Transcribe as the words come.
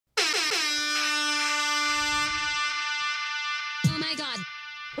my God.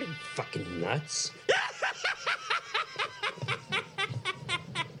 What are you, fucking nuts?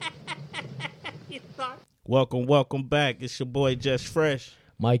 Welcome back. It's your boy JessFresh.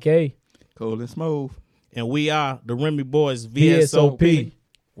 Mike A. Cool and Smoove. And we are the Remy boys, V.S.O.P. V.S.O.P.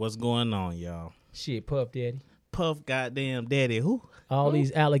 What's going on, y'all? Shit, Puff Daddy. Puff goddamn daddy who? All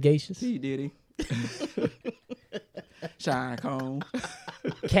these allegations. P. Diddy. Shine Cone.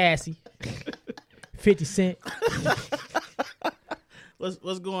 Cassie. 50 Cent.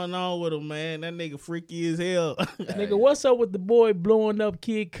 What's going on with him, man? That nigga freaky as hell. Nigga, what's up with the boy blowing up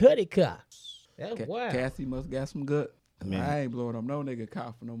Kid Cudi car? That's wild. Cassie must got some good. Man. I ain't blowing up no nigga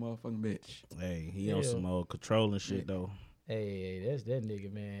car for no motherfucking bitch. Hey, he on some old controlling shit though. Hey, that's that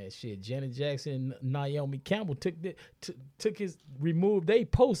nigga, man. Shit, Janet Jackson, Naomi Campbell removed they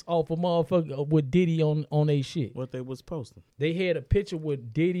post off a motherfucker with Diddy on they shit. What they was posting? They had a picture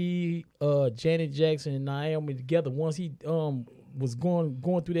with Diddy, Janet Jackson, and Naomi together. Once he was going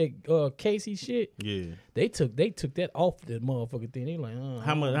through that Casey shit. Yeah. They took that off the motherfucking thing. They like,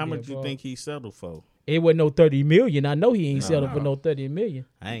 how much you think he settled for? It wasn't no 30 million. I know he ain't settled for no 30 million.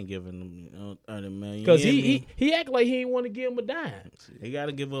 I ain't giving him 30 million. Because he act like he ain't want to give him a dime. He got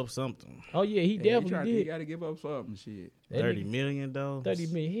to give up something. Oh, yeah, he definitely did. He got to give up something, shit. 30 million, though? 30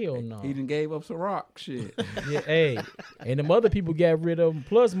 million, hell no. He done gave up some rock, shit. Yeah, hey. And them other people got rid of him.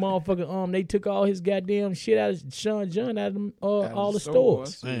 Plus, motherfucker, they took all his goddamn shit out of Sean John out of them, all the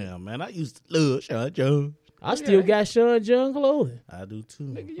stores. Damn, man, I used to love Sean John. I still got Sean John clothing. I do too.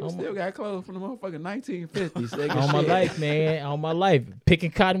 Nigga, you still got clothes from the motherfucking 1950s. Nigga, on my life, man. On my life.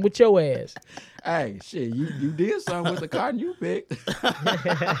 Picking cotton with your ass. Hey, shit, you did something with the cotton you picked.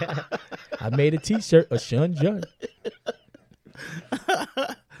 I made a t-shirt of Sean John.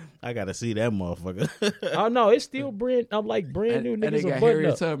 I gotta see that motherfucker. Oh no, it's still brand. I'm like brand new niggas. And they got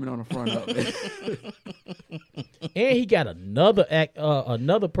Harriet Tubman on the front of it. And he got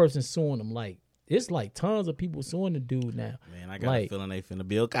another person suing him. Like it's like tons of people suing the dude now. Man, I got a feeling they finna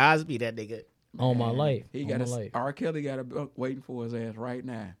Bill Cosby that nigga. On my life. He got R. Kelly got a book waiting for his ass right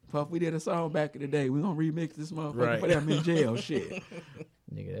now. Puff, we did a song back in the day. We gonna remix this motherfucker, put him in jail. Shit.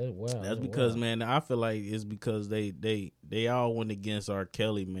 Nigga, that's wild. That's because, man, I feel like it's because they all went against R.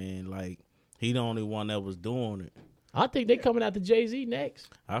 Kelly, man. Like, he the only one that was doing it. I think they coming out to Jay-Z next.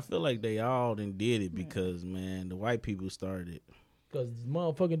 I feel like they all done did it because, man, the white people started it. Because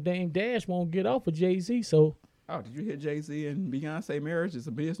motherfucking Dame Dash won't get off of Jay-Z, so. Oh, did you hear Jay-Z and Beyonce marriage is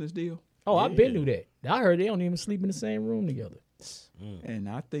a business deal? Oh, yeah. I've been through that. I heard they don't even sleep in the same room together. And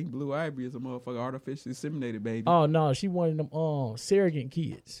I think Blue Ivy is a motherfucker artificially inseminated baby. Oh, no, she one of them surrogate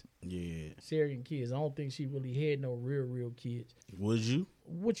kids. Yeah. Surrogate kids. I don't think she really had no real kids. Would you?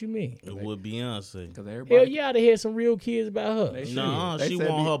 What you mean? Would Beyonce? Hell yeah, they had some real kids about her. No, she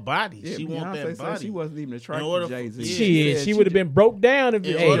want her body. Yeah, she want that body. She wasn't even attracted to She Jay-Z. she would have been broke down if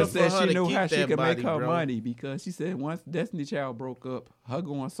she said she knew how she could make her money because she said once Destiny Child broke up, her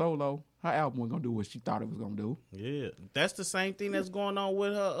going solo, her album was gonna do what she thought it was gonna do. Yeah, that's the same thing that's going on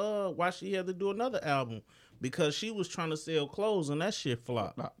with her. Why she had to do another album because she was trying to sell clothes and that shit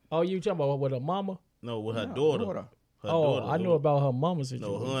flopped. Oh, you talking about with her mama? No, with her daughter. Her daughter. I know about her mama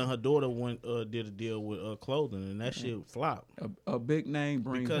situation. No, her and her daughter did a deal with clothing and that shit flopped. A big name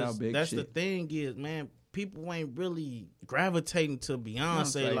brings out big shit. That's the thing is, man, people ain't really gravitating to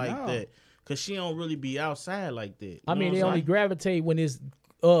Beyonce like that because she don't really be outside like that. I mean, they only gravitate when it's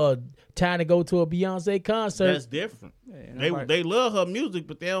time to go to a Beyonce concert. That's different. Yeah, they love her music,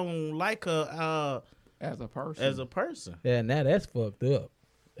 but they don't like her as a person. Yeah, now that's fucked up.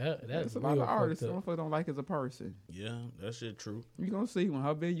 That's a lot of artists don't like as a person. Yeah, that shit true. You gonna see when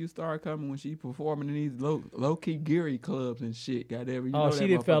her videos start coming when she performing in these low key Geary clubs and shit. Goddamn, she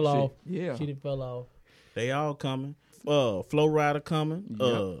done fell off. Yeah, she done fell off. They all coming. Flow Rider coming.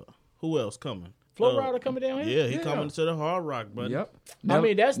 Yep. Who else coming? Flow Rider coming down here? Yeah, he coming to the Hard Rock, buddy. Yep. I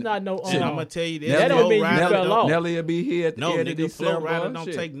mean, that's not no. I'm gonna tell you this. That don't mean you fell off. Nelly will be here at the end of December. Flow Rider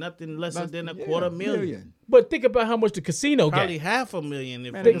don't take nothing less than a $250,000. But think about how much the casino got. Probably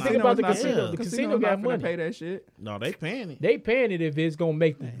 $500,000. Man, think about the casino. The casino got money. Pay that shit. No, they paying it. They paying it if it's gonna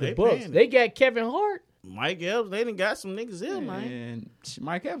make the bucks. They got Kevin Hart. Mike Epps, they done got some niggas here, man. And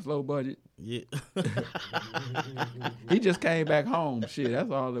Mike Epps low budget. Yeah. He just came back home. Shit,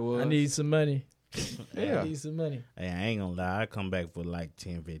 that's all it was. I need some money. Yeah. I need some money. Hey, I ain't gonna lie. I come back for like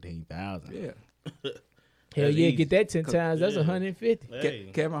 10,000, 15,000. Yeah. Hell yeah, easy. Get that 10 times. That's 150.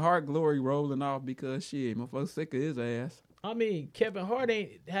 Hey. Kevin Hart glory rolling off because shit, motherfucker sick of his ass. I mean, Kevin Hart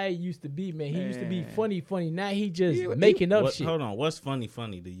ain't how he used to be, man. He used to be funny. Now he just making up shit. Hold on, what's funny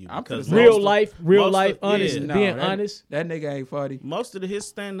to you? Because real life, honest, being honest. That nigga ain't funny. Most of his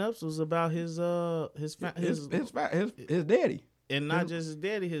stand-ups was about his daddy. and not just his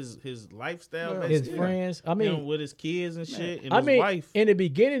daddy, his lifestyle, his friends. I mean, him with his kids and shit, and his wife. In the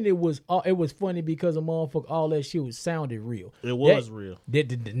beginning, it was funny because a motherfucker, all that shit sounded real. It was real.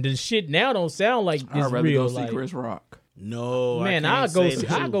 The shit now don't sound like it's real. I'd rather go see Chris Rock. No, man, I'll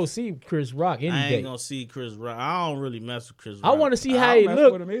go see Chris Rock any day. I ain't gonna see Chris Rock. I don't really mess with Chris Rock. I want to see how he look. I don't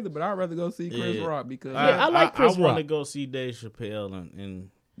mess with him either, but I'd rather go see Chris Rock because I like Chris Rock. I want to go see Dave Chappelle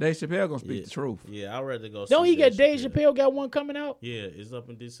and Dave Chappelle gonna speak the truth. Yeah, I'd rather go. Don't he get Dave Chappelle got one coming out? Yeah, it's up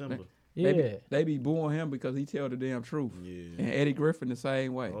in December. They be booing him because he tell the damn truth. Yeah. And Eddie Griffin the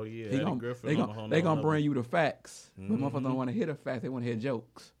same way. Oh yeah, Eddie Griffin. They gonna bring you the facts, but motherfuckers don't want to hear the facts. They want to hear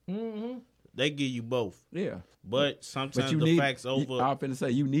jokes. Mm-hmm. They give you both. Yeah. But sometimes the facts over. I'm finna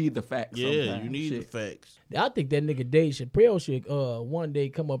say you need the facts. Yeah, sometimes. you need the facts. I think that nigga Dave Chappelle should one day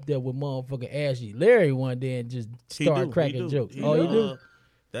come up there with motherfucking Ashley Larry one day and just start cracking jokes. He do?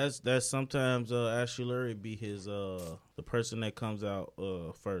 That's sometimes Ashley Larry be his the person that comes out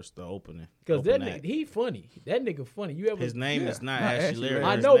first, the opening. Because that nigga, he funny. That nigga funny. His name is not Ashley Larry.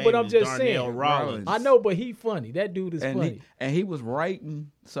 I know, but I'm just Darnell saying. Rollins. I know, but he funny. That dude is funny. And he was writing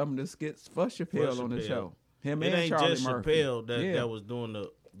some of the skits for Chappelle on the show. Him and Charlie Murphy. Chappelle that was doing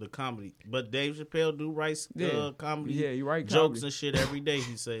the comedy, but Dave Chappelle do write comedy. Yeah, you write jokes comedy. and shit every day.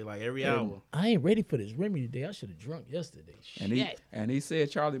 He say like every hour. I ain't ready for this Remy today. I should have drunk yesterday. And he said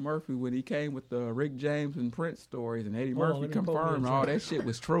Charlie Murphy when he came with the Rick James and Prince stories, and Eddie Murphy confirmed all that shit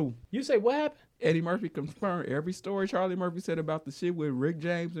was true. You say what happened? Eddie Murphy confirmed every story Charlie Murphy said about the shit with Rick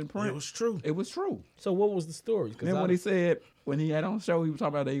James and Prince. It was true. It was true. So what was the story? Then when he said, when he had on the show, he was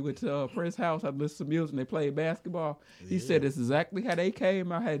talking about that he went to Prince's house, had listened to music, and they played basketball. He said it's exactly how they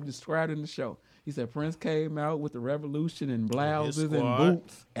came out, had described in the show. He said Prince came out with the Revolution and blouses and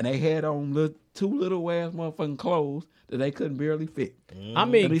boots, and they had on two little ass motherfucking clothes that they couldn't barely fit. I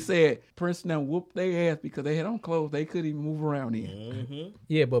mean, and he said Prince now whooped their ass because they had on clothes they couldn't even move around in.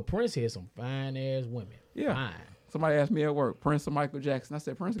 Yeah, but Prince had some fine ass women. Yeah. Fine. Somebody asked me at work, Prince or Michael Jackson? I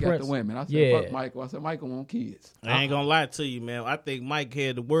said, Prince got the women. I said, fuck Michael. I said, Michael want kids. I ain't gonna lie to you, man. I think Mike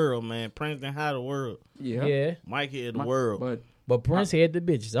had the world, man. Prince didn't have the world. Yeah. Mike had the world. But Prince had the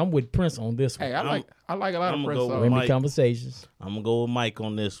bitches. I'm with Prince on this one. Hey, I like a lot of Prince songs. Remy Conversations. I'm gonna go with Mike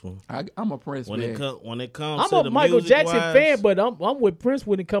on this one. I'm a Prince when man. When it comes I'm to a Michael Jackson wise, fan, but I'm with Prince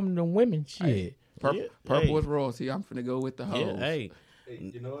when it comes to the women. Shit. Hey, Purple is royalty. I'm finna go with the hoes. Yeah, hey.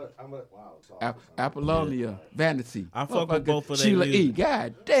 You know what? Apollonia, Vanity. I fuck with both of them. Sheila E.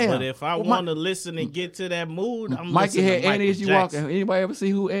 God damn. But if I want to listen and get to that mood, I'm Mikey had to Annie as you Jackson. walking. Anybody ever see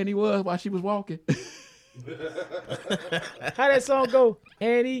who Annie was while she was walking? How that song go?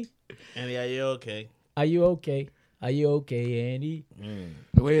 Annie, are you okay? Are you okay? Are you okay, Annie?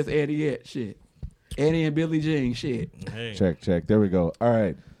 Where's Annie at? Shit. Annie and Billie Jean. Shit. Hey. Check. There we go. All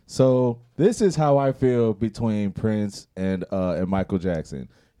right. So this is how I feel between Prince and Michael Jackson.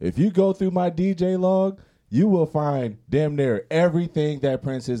 If you go through my DJ log, you will find damn near everything that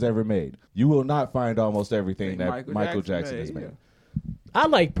Prince has ever made. You will not find almost everything that Michael Jackson has made. I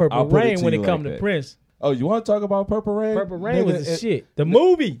like Purple Rain when it comes to Prince. Oh, you want to talk about Purple Rain? Purple Rain was the shit. The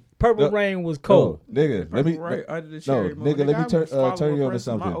movie Purple Rain was cold. Nigga, let me turn you on to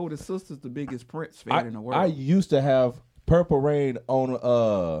something. My oldest sister's the biggest Prince fan in the world. I used to have Purple Rain on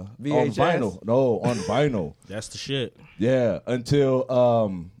VHS? on vinyl. No, on vinyl. That's the shit. Yeah, until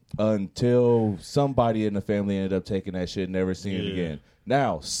somebody in the family ended up taking that shit and never seen it again.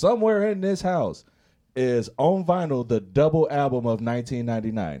 Now, somewhere in this house is on vinyl the double album of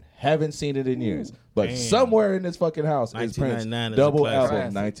 1999. Haven't seen it in years. But somewhere in this fucking house is Prince double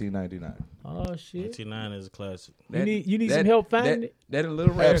album 1999. Oh shit! 1999 is a classic. You need some help finding it? That a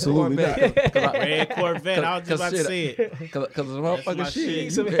little red Corvette. Red Corvette. I was just about to say it. Because the motherfucking shit.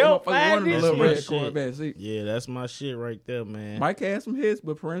 Need some help finding this red Corvette. See? Yeah, that's my shit right there, man. Mike had some hits,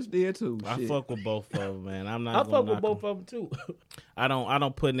 but Prince did too. I fuck with both of them, man. I fuck with both of them too. I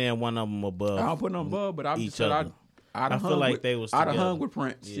don't put in one of them above. I don't put them above, but I'm just saying I feel like they was. I'd have hung with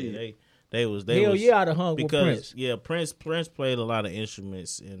Prince. Yeah, they was. Hell yeah, I'd have hung with Prince. Yeah, Prince played a lot of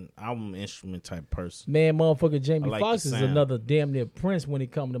instruments, and I'm an instrument type person. Man, motherfucker, Jamie Foxx is sound. another damn near Prince when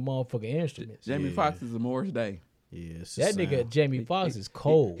it comes to motherfucking instruments. Jamie Foxx is a Morris Day. Yeah, that nigga Jamie Foxx is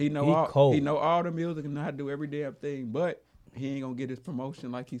cold. He know all the music and know how to do every damn thing, but he ain't gonna get his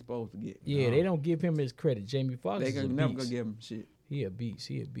promotion like he's supposed to get. Yeah, they don't give him his credit. Jamie Foxx is a beast. They never gonna give him shit. He a beast.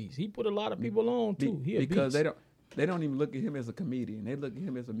 He put a lot of people on too. Because they don't even look at him as a comedian. They look at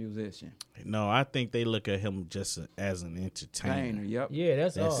him as a musician. No, I think they look at him just as an entertainer. Yep. Yeah,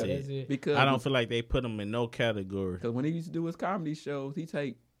 that's it. Because I don't feel like they put him in no category. Because when he used to do his comedy shows, he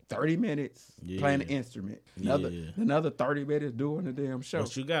take 30 minutes playing an instrument. Another 30 minutes doing the damn show.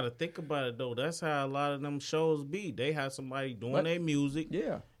 But you got to think about it, though. That's how a lot of them shows be. They have somebody doing their music.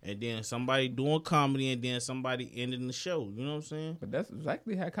 Yeah. And then somebody doing comedy, and then somebody ending the show. You know what I'm saying? But that's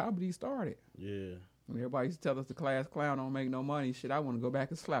exactly how comedy started. Yeah. When everybody used to tell us the class clown don't make no money, shit, I want to go back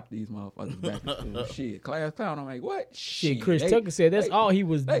and slap these motherfuckers back in school. Shit, class clown don't make what? Shit, Chris Tucker said that's all he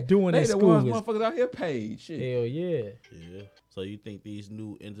was doing in school. They the ones motherfuckers out here paid. Shit. Hell yeah. Yeah. So you think these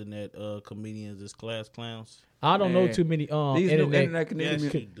new internet comedians is class clowns? I don't know too many these internet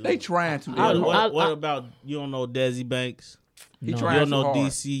comedians. Yes, they trying to. What about you don't know Desi Banks? He You trying don't know hard.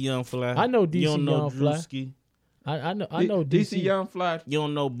 DC Young Fly? I know DC You don't know Young Fly. Drewski? I know DC Young Fly. You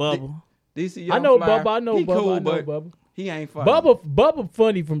don't know Bubba? DC Young I know Fly, Bubba. I know he Bubba. cool, I know but Bubba. he ain't funny. Bubba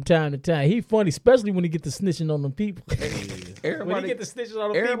funny from time to time. He funny, especially when he get to snitching on them people. when Everybody he get to snitching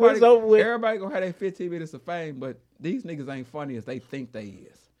on them people, it's over with. Everybody gonna have their 15 minutes of fame, but these niggas ain't funny as they think they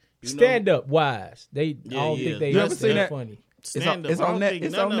is. Stand up wise. I don't think they You ever seen that? funny. Stand up. It's on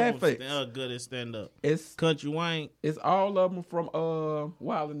Netflix. Good at stand up. It's Country Wayne. It's all of them from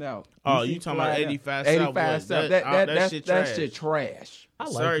Wild 'N Out. Oh, you talking about 85 South? 85 South. That shit trash. I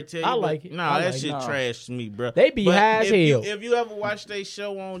like Sorry it. to you, I like it. Nah, I that like shit it. trash to me, bro. They be high as hell. If you ever watch they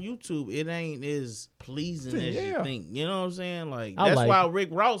show on YouTube, it ain't as pleasing as you Yeah. think. You know what I'm saying? Like I that's like why it. Rick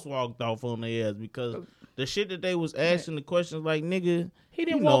Ross walked off on their ass because the shit that they was asking the questions like, nigga, He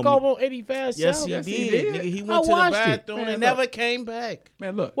didn't you know walk me. off on 85 Yes, South. he Yes, did. he did. Nigga, he I went to the watched it. bathroom Man, and look. never came back.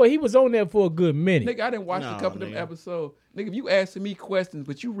 Man, look. Well, he was on there for a good minute. Nigga, I didn't watch No, a couple of them nigga. episodes. Nigga, if you asking me questions,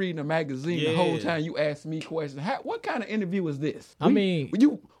 but you reading a magazine the whole Yeah. time you asking me questions, what kind of interview is this? I mean,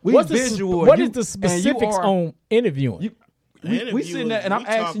 we what's visual. what you- is the and you specifics are- on interviewing? We sitting there and I'm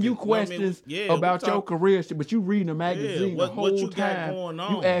asking you questions about your career shit, but you reading a magazine the whole what you got time. going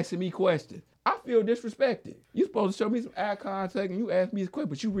on? You asking me questions. I feel disrespected. You supposed to show me some eye contact and you ask me this question,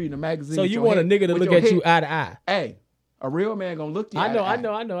 but you reading a magazine. So with you your want a head- nigga to with look your at you head- eye to eye? Hey, a real man gonna look you. I eye know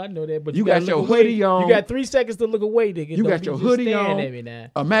to eye. that. But You gotta got your look away. hoodie on. You got 3 seconds to look away, nigga. You Don't got be your just hoodie staring on, at me now.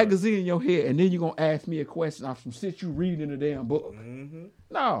 a magazine in your head, and then you gonna ask me a question off some shit you read in a damn book.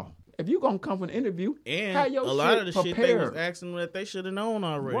 No, if you gonna come for an interview, And have your a lot of the shit shit they was prepared. asking that they should have known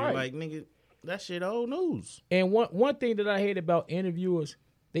already. Right. Like, nigga, that shit old news. And one thing that I hate about interviewers,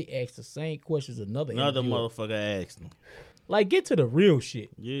 they ask the same questions another interviewer. Motherfucker asked them. Like, get to the real shit.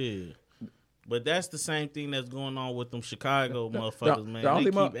 Yeah. But that's the same thing that's going on with them Chicago motherfuckers, man. the only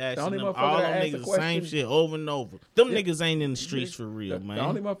They mo- keep the asking only them motherfucker all that them asked niggas the the same question- shit over and over. Them niggas ain't in the streets for real, man. The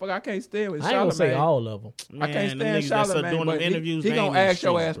only motherfucker I can't stand is I ain't gonna say Charlamagne. all of them. Man, I can't them stand niggas that start Charlamagne, doing but them interviews. he they ain't gonna in the ask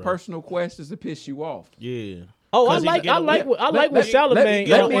your streets, ass bro. personal questions to piss you off. Yeah. Oh, I 'Cause he like get away- what Let Charlamagne get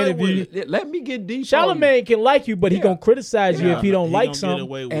in an away interview. with Let me get deep. on you. Charlamagne can like you, but he Yeah. gonna criticize you Yeah. if he don't He like gonna get something.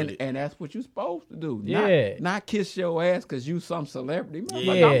 away with it. And that's what you supposed to do. Yeah. Not kiss your ass because you some celebrity. Motherfucker,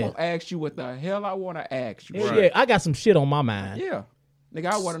 Yeah. I'm going to ask you what the hell I want to ask you. Yeah, I got some shit on my mind. Yeah. Nigga,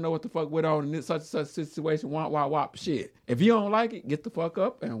 I want to know what the fuck went on in this such and such situation. Wop. Shit. If you don't like it, get the fuck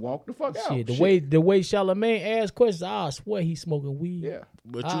up and walk the fuck out. Shit, the way Charlamagne asks questions, I swear he's smoking weed. Yeah.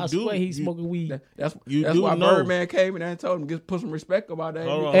 But I you do. swear he's you- smoking weed. That's You that's do why know. Birdman came in there and told him to put some respect about that.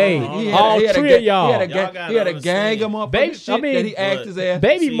 Hold on, Hey, hold on, hold on. all He had a three ga- of y'all. He had a, Y'all ga- gotta he had a gang of understand. motherfucking Baby, shit I mean, that he asked but his ass.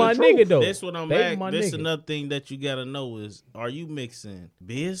 Baby, See, my the nigga truth, though. This what I'm Baby, back. my This nigga. another thing that you gotta know is: are you mixing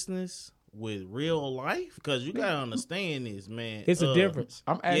business with real life? Because you gotta understand this, man. It's a difference.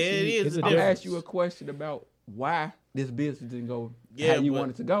 I'm asking, it is It's a I'm difference. asking you a question about why this business didn't go Yeah, how you but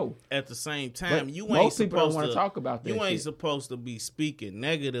want it to go. At the same time, But you ain't most people don't supposed wanna to talk about that You ain't shit. supposed to be speaking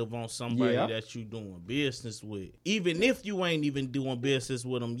negative on somebody Yeah. that you doing business with, even if you ain't even doing business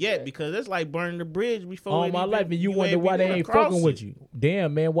with them yet, because it's like burning the bridge before. All it my even- life, and you wonder why they even ain't cross fucking it. with you.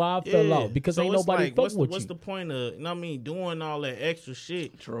 Damn, man, why I fell off? Because So ain't it's nobody like, fucking with what's you. the point of, you know what I mean, doing all that extra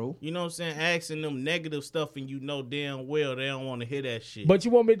shit? True. You know what I'm saying? Asking them negative stuff, and you know damn well they don't want to hear that shit. But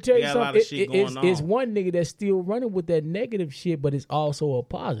you want me to tell you got a lot something? of shit going It's on. one nigga that's still running with that negative shit, but it's also a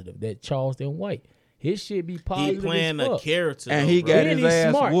positive. That Charleston White, his shit be he positive. playing as a fuck. character, And though, he bro. got And his he's ass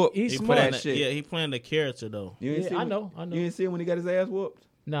smart. whooped He's for smart. that shit. Yeah, he playing the character though. You ain't Yeah, see I when- know. You didn't see him when he got his ass whooped?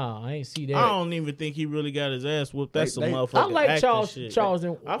 Nah, I ain't see that. I don't even think he really got his ass whooped. That's They- some they- motherfucking I like acting Charles. shit.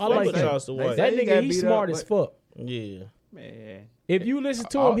 Charleston. I I fuck like with that. Charleston White. That He nigga, got he's beat smart up, as but- fuck. Yeah. Man. If you listen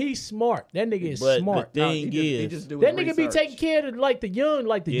to him, he's smart. That nigga is But smart. the thing he is, just do That his nigga be research. taking care of like the young,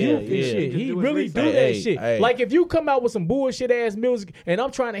 like the Yeah, youth and yeah. shit. He just He do his really research. do that Hey, shit. hey. Like if you come out with some bullshit ass music and I'm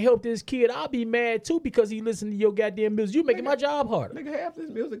trying to help this kid, I'll be mad too because he listen to your goddamn music. You making my job harder. Nigga, half this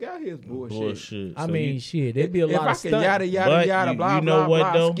music out here is bullshit. bullshit. I So mean, you- shit, there'd be a If lot I of can stuff. yada yada But yada you- blah you know blah what,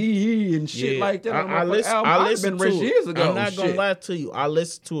 blah though? ski and shit Yeah. like that. on I the listen. album. I I've listen been to rich it. years ago. I'm not gonna Shit. lie to you. I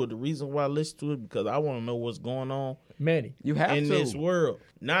listen to it. The reason why I listen to it because I want to know what's going on Manny. You have in to. this world.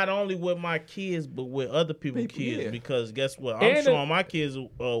 Not only with my kids, but with other people's kids. Yeah. Because guess what? I'm And showing my kids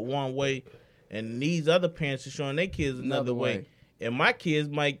one way, and these other parents are showing their kids another way. And my kids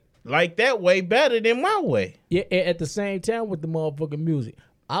might like that way better than my way. Yeah, at the same time with the motherfucking music,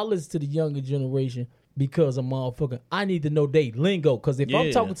 I listen to the younger generation because of motherfucking. I need to know they lingo. Because if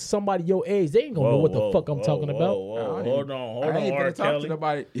I'm talking to somebody your age, they ain't gonna know what the fuck I'm talking about. Hold on, I ain't R. gonna talk Kelly. to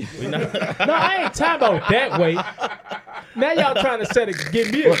nobody. No, I ain't talking about that way. Now y'all trying to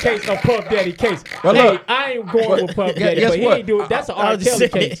give me a case of Puff Daddy case. But Hey, look, I ain't going with Puff Daddy, guess but he what? ain't do it. That's an I R. was just Kelly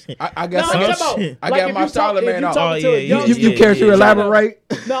saying. case. I No, got I'm talking some. about, I like, got if my you talk- if Charlamagne you on. talking to a young- You care to elaborate?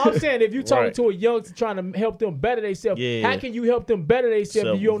 No, I'm saying if you talking Right. to a youngster trying to help them better themselves, Yeah. how can you help them better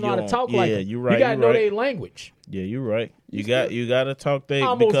themselves if you don't know how to talk like them? you right, You gotta you know right. their language. Yeah, you're right. You got to talk they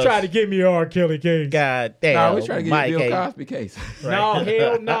Almost because try to give me an R. Kelly case. God damn. Nah, we trying to get Mike you Bill ain't- Cosby case. No,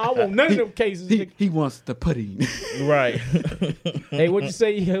 hell no. I want none of them cases. He wants the pudding. Right. Hey, what you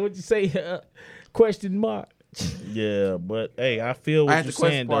say? What you say? Question mark. Yeah, but hey, I feel I what had you're the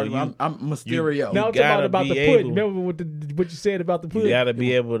question saying though. part. I'm Mysterio. Now I'm gotta talking about the be pudding. able- Remember what you said about the You pudding? gotta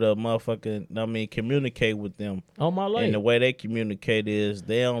be able to communicate with them. On my life. And the way they communicate is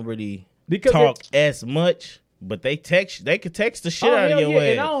they don't really Because talk as much, but they text. They could text the shit out of your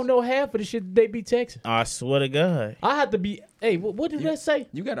ass. And I don't know half of the shit that they be texting. I swear to God. I have to be. Hey, what did that say?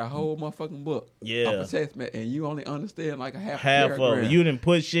 You got a whole motherfucking book. Yeah. Of assessment, and you only understand like a half Half of paragraph. it. You didn't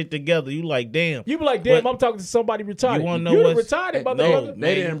put shit together. You like, damn. You be like, damn, But I'm talking to somebody retarded. you wanna know you what's- retarded, Hey, motherfucker. no. They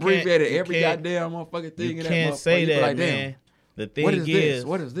Man, didn't you abbreviate can't- every you can't- goddamn motherfucking thing You in that can't motherfucker. say You be that, like, damn, man. The thing what is this?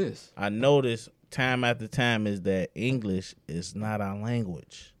 What is this? I notice time after time is that English is not our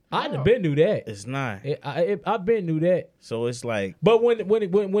language. I done been knew that. It's not. I've been knew that. So it's like, But when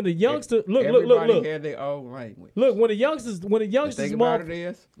the youngster look Everybody had their own language. look when the youngsters The thing about it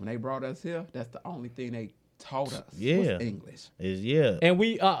is, when they brought us here, that's the only thing they taught us. Yeah. Was English. is and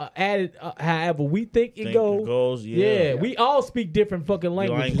we added however we think it goes. yeah. We all speak different fucking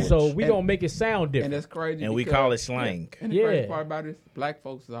languages, so we And- gonna make it sound And different. that's crazy. And we because- call it slang. And the Yeah. crazy part about it is, black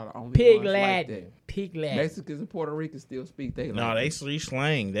folks are the only Pig ones like Latin, that. pig Latin. Mexicans and Puerto Ricans still speak their No, language. they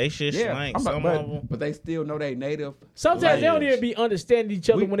slang. They shit slang. Some of them. but they still know they native. Sometimes they don't language. even be understanding each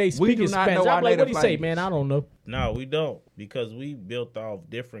other We- when they we speak do in not Spanish. know our I'm like, what do you native say, language. man? I don't know. No, we don't, because we built off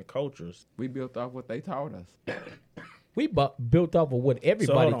different cultures. We built off what they taught us. We built off of what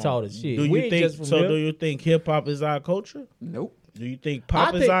everybody hold on. taught us. Shit, Do we you ain't think just from so? here. Do you think hip hop is our culture? Nope. Do you think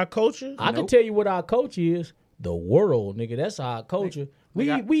pop I is think- our culture? I can Nope. tell you what our culture is. The world, nigga. That's our culture. We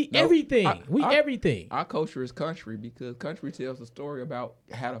Nope. everything. I- Everything. Our culture is country because country tells a story about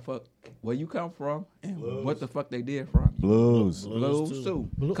how the fuck where you come from and what the fuck they did from you. Blues. Blues too.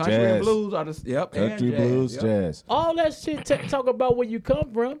 Blues. Country Jazz. and blues are the Country and jazz, blues, yep. jazz. All that shit talk about where you come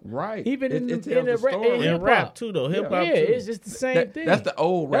from. Right. Even in it the tells a story. And hip-hop. rap too, though. Hip hop Yeah, too. it's the same thing. That's the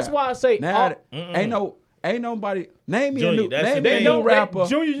old rap. That's why I say now all- ain't nobody name me Junior, a new that's name the me a thing. new No, rapper.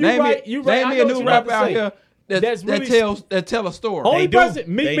 Junior, you name right, me, you right. Name I me know a what new you about rapper to out say. here That's really- that tell a story. Only They do.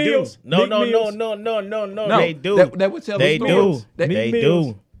 person, Meek They Mills. do. No, Meek Mills. no. They do. That would tell They a story. do. That- They Mills.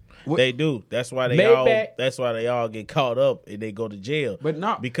 do. They do. That's why they Maybach. all. That's why they all get caught up and they go to jail. But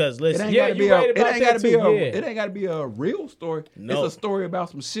not because It listen, ain't Yeah, gotta be you right it about ain't that gotta be too, a yeah. it ain't gotta be a real story. No. It's a story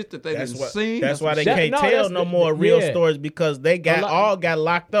about some shit that they didn't that's seen. why they That- can't no, tell that's no the- more real yeah. stories because they got all got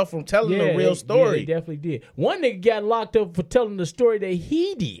locked up from telling the real story. Yeah, they definitely did. One nigga got locked up for telling the story that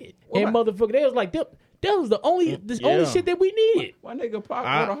he did. Well, And motherfucker, they was like, that was the only only shit that we needed. One nigga Pop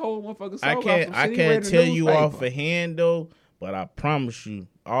wrote a whole motherfucking song I off can't some I shit he read can't in the tell you newspaper. off a hand though, but I promise you,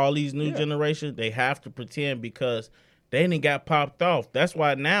 all these new generations, they have to pretend because they didn't got popped off. That's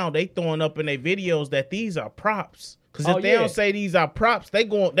why now they throwing up in their videos that these are props. Because if they don't say these are props, they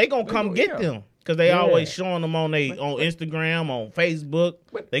gonna come get them. Because they always showing them on Instagram, on Facebook.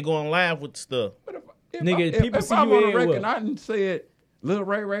 They going live with stuff. But if Nigga, people if see I'm you on a everywhere. record, I done said Lil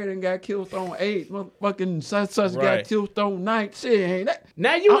Ray done got killed on 8, motherfucking such got Right. killed on 9. Shit, ain't that?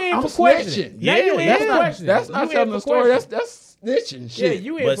 Now you in I'm for questioning. snitching. Now you in that's for not, questioning. That's You not in telling for the story. questioning. That's snitching shit. Yeah,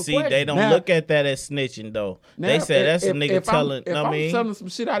 you in But for see, they questioning. don't Now- look at that as snitching though. Now, They say that's a if- nigga if telling. If I I'm mean, selling some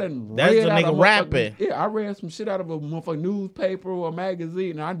shit I didn't that's read the out nigga of rapping. Yeah, I read some shit out of a motherfucking newspaper or a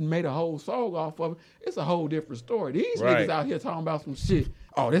magazine, and I made a whole song off of it. It's a whole different story. These Right. niggas out here talking about some shit.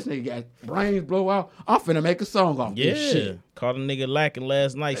 Oh, this nigga got brains blow out. I'm finna make a song off yeah, this shit. caught a nigga lacking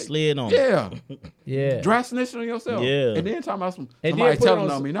last night, slid on. him. Yeah, Yeah. dry snitching on yourself. Yeah. and then talking about And somebody then put it telling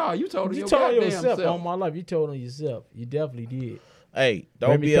on on me. No, you told You your told goddamn yourself self. on my life. You told on yourself. You definitely did. Hey,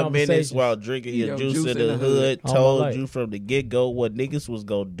 don't Remy be a menace conversations. while drinking your Yo, juice in the hood. All my Told life. you from the get go what niggas was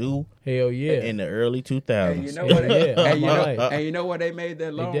gonna do Hell yeah. in the early 2000s. And you know what? Yeah, and, you all know, right. and you know why they made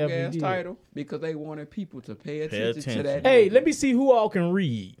that long definitely ass did. title? Because they wanted people to pay attention to that. Hey, let me see who all can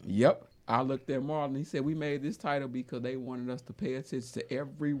read. Yep. I looked at Marlon. He said we made this title because they wanted us to pay attention to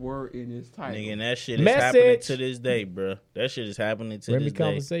every word in this title. Nigga, and that shit is Message. happening to this day, bro. That shit is happening to Remy this day.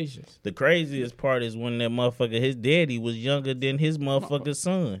 conversations. The craziest part is when that motherfucker, his daddy was younger than his motherfucking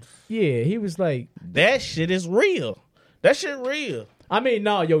son. Yeah, he was like, That shit is real. That shit real. I mean,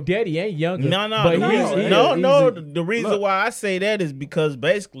 no, your daddy ain't younger. No. But The he's- reason, the reason why I say that is because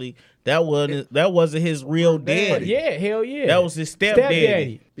basically that wasn't his real daddy. Yeah, hell yeah. That was his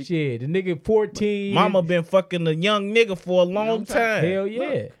stepdaddy. Shit, the nigga 14. Mama been fucking a young nigga for a long time. Hell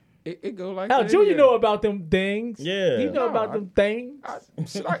yeah. It go like Hell, that. Junior know about them things. Yeah. He know No, about them things.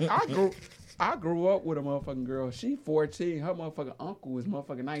 I grew up with a motherfucking girl. She 14. Her motherfucking uncle is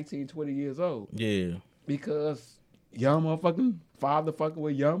motherfucking 19, 20 years old. Yeah. Because young motherfucking father fucking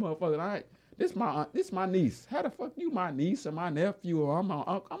with young motherfucking aunt. This my niece. How the fuck you my niece or my nephew or I'm my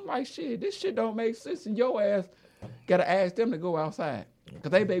uncle? I'm like, shit, this shit don't make sense. And your ass gotta ask them to go outside.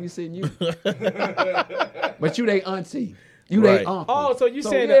 Because they babysitting you. But you they auntie. You Right. they uncle. Oh, so you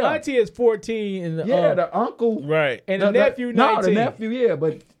saying the auntie is 14 and the, the uncle. Right. and the nephew 19. No, the nephew, yeah,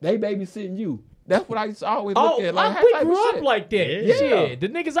 but they babysitting you. That's what I used to always look Oh, at. Like, we type of grew up shit. like that. Yeah. Shit, the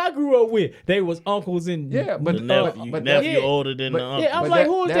niggas I grew up with, they was uncles and Yeah, but The nephew, but nephew yeah. older than but- the uncle. Yeah, I'm But like,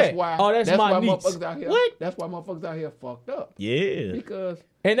 who is that's that? Why, Oh, that's my why niece. motherfuckers out here. What? That's why motherfuckers out here fucked up. Yeah. Because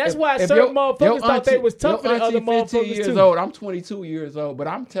And that's why if certain your motherfuckers thought they auntie- was tougher your than other auntie 15 motherfuckers years too. old. I'm 22 years old, but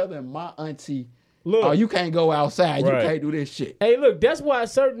I'm telling my auntie, Look, oh, you can't go outside. Right. You can't do this shit. hey, look, that's why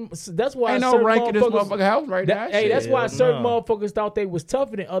certain Ain't no certain rank in this motherfuckers. motherfucking house right now. Hey, that's why Hell certain no. motherfuckers thought they was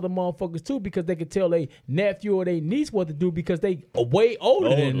tougher than other motherfuckers too, because they could tell their nephew or their niece what to do because they are way older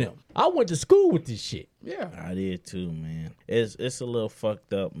than Older. them. I went to school with this shit. Yeah, I did too, man. It's a little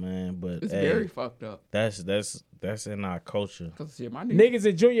fucked up, man, but it's hey, very fucked up. that's in our culture. Cause shit, my niece, Niggas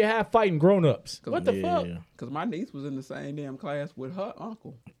in junior high fighting grown ups. What the fuck? Yeah. cause my niece was in the same damn class with her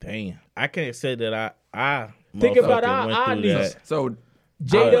uncle. Damn. I can't say that I Think about motherfucking went our through niece. that. So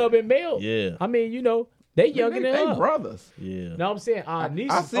J Dub and Mel. Yeah. I mean, you know, they younger they than her. brothers. Yeah. No, I'm saying our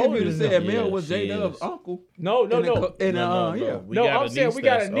niece I is see if older you than said them. Mel Yeah, was J she Dub's is. uncle. No, In the- in No, yeah. we No, got I'm saying we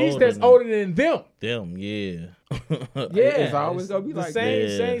got a that's niece older that's than older than them. them, yeah. Yeah, It's always gonna be the like same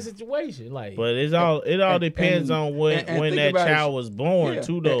that. same situation. Like, But it all depends and- on when and think that about it. child was born Yeah,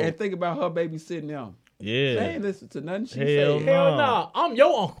 too, though. and think about her baby sitting down. They Yeah. ain't listen to nothing she Hell said. no. hell nah, I'm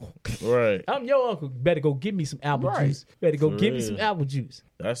your uncle. Right. I'm your uncle. Better go get me some apple Right. juice. Better go For get me real. some apple juice.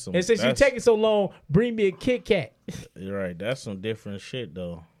 That's some And since you that's- taking so long, bring me a Kit Kat. Right, that's some different shit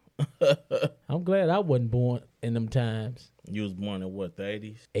though. I'm glad I wasn't born in them times. You was born in what, the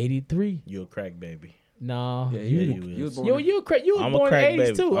 80s? 83. You a crack baby. Nah, Yeah, you you was born. you was I'm born a in crack the 80s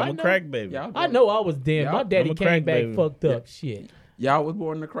baby. too. I'm I a know. crack baby. Y'all I know I was damn. Y'all- My I'm daddy a came crack back baby. fucked up. Shit. Y'all was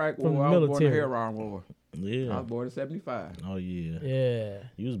born in the crack war. From the I was born in the military. heroin war. I Yeah. was born in 75. Oh yeah. Yeah.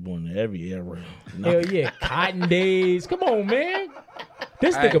 You was born in every era. Hell yeah. Cotton days. Come on, man.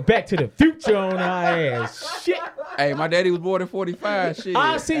 This Hey. nigga Back to the Future on our ass. Shit. Hey, my daddy was born in 45. Shit.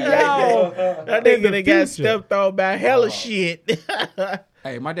 I see y'all. That in the nigga that got future. stepped on by hella shit.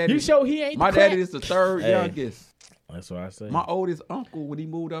 Hey, my daddy. You show he ain't my the crack? daddy is the third Hey. youngest. That's what I say. My oldest uncle, when he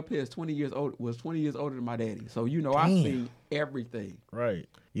moved up here, is 20 years old. Was 20 years older than my daddy. So you know, I Damn. seen everything. Right.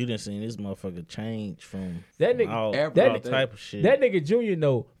 You done seen this motherfucker change from That nigga- all that- type of shit. That nigga Junior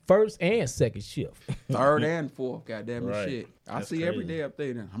know first and second shift. Third and fourth, goddamn it, Right. shit. I That's see every crazy. damn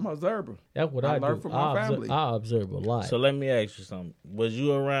thing. I'm an observer. That's what I I, learned do. from my family. I observe a lot. So let me ask you something. Was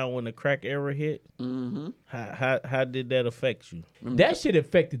you around when the crack era hit? Mm-hmm. How did that affect you? that shit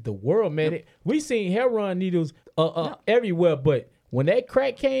affected the world, man. We seen heroin needles everywhere, but when that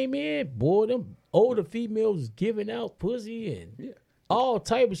crack came in, boy, them older females was giving out pussy and all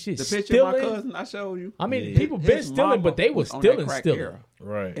type of shit. The picture of my Stealing. cousin I showed you. I mean, Yeah. people been His stealing, mama but they was on that stealing, crack stealing. era.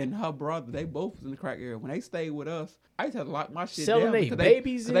 Right. And her brother, they both was in the crack era. When they stayed with us, I used to have to lock my shit Selling down. they because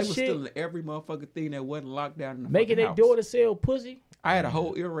babies and they was shit. stealing every motherfucking thing that wasn't locked down in the Making fucking their house. daughter sell pussy. I had a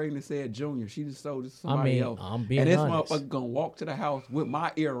whole earring that said Junior. She just sold it to somebody mean, else. I'm being and this honest. motherfucker gonna walk to the house with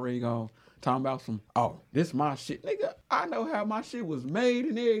my earring on, talking about some, oh, this my shit. Nigga, I know how my shit was made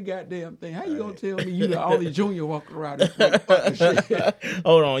and every goddamn thing. How you gonna tell me you the only Junior walking around this motherfucking shit?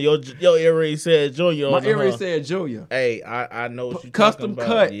 Hold on, your earring said Junior. My on earring her. said Junior. Hey, I know what you Custom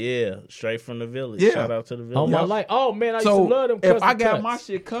talking about. cut. Yeah, straight from the village. Yeah. Shout out to the Oh village. my life. Oh man, I used to So love them if custom I got cuts. my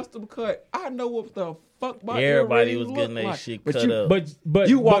shit custom cut, I know what the fuck my Everybody earrings was getting look their like. shit But cut you, up. but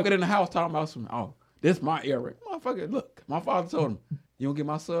you walking in the house talking about some, oh, This my earring. Motherfucker, look. My father told him, you don't get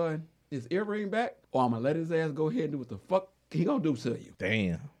my son his earring back, or I'm going to let his ass go ahead and do what the fuck he going to do to you.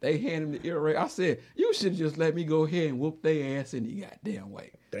 Damn. They hand him the earring. I said, you should just let me go ahead and whoop their ass any goddamn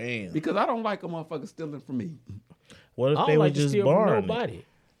way. Damn. Because I don't like a motherfucker stealing from me. What if I they don't were like to just steal from borrowing it? nobody.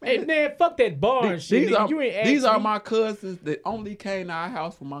 Hey man, fuck that bar and shit. These nigga. are, You ain't these asked are me. my cousins that only came to our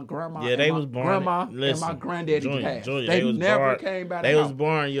house when my grandma, Yeah, they and my was born. grandma Listen, and my granddaddy Junior, passed. Junior, They was never born, came by the They house. was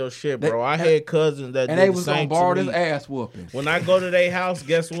borrowing your shit, They- bro. I had cousins that And did they the was gonna same borrow to this me. ass whooping. When I go to their house,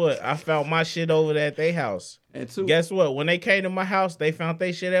 guess what? I found my shit over there at their house. And two, Guess what? When they came to my house, they found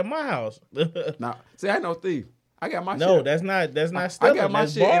their shit at my house. now, see, I know thief. I got my No, shit. that's not I stealing. got my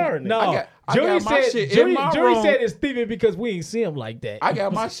That's shit in- borrowing. No, I got Jury my said shit in my Jury room. said it's thieving because we ain't see him like that. I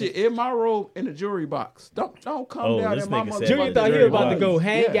got my shit in my room in the jury box. Don't come Oh, down this in my nigga said Jury motherfucking thought he jury was about to box. go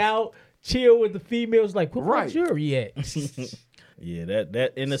hang Yes. out, chill with the females. Like, where my Right. Jury at? Yeah,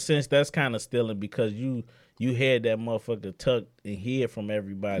 that in a sense that's kind of stealing because you had that motherfucker tucked and hid from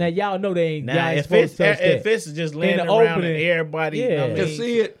everybody. Now y'all know they ain't. Now, y'all ain't if supposed it's to touch if that. it's just laying the around opening, and everybody, yeah. you know what I Can mean?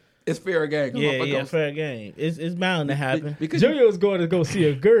 see it. It's fair game. Yeah, fair game. It's bound to happen. Because Junior was going to go see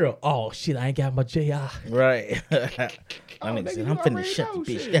a girl. Oh shit, I ain't got my JR. Right. That Oh, nigga nigga, said, you I'm finna already shut know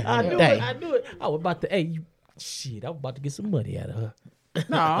the bitch shit. down. I knew Dang. it. I knew it. I was about to. Hey, you, shit. I was about to get some money out of her.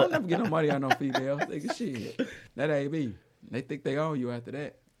 nah, I'll never get no money on no females. Nigga, shit. That ain't me. They think they own you after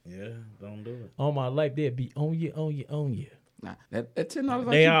that. Yeah, don't do it. All my life, they'd be on you. Nah, that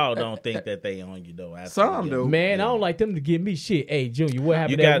 $10. They all don't think that they own you though. After Some you do. Man, I don't like them to give me shit. Hey, Junior, what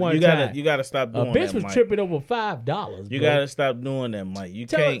happened You that got one you time? gotta stop a doing bitch that, was Mike. tripping over $5. You bro. gotta stop doing that, Mike. You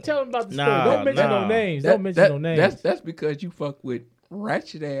Tell can't them about the Nah, story. Don't mention nah. no names. That- Don't mention that- no names. That's because you fuck with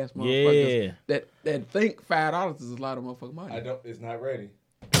ratchet ass motherfuckers Yeah. that think $5 is a lot of motherfucking money. It's not ready.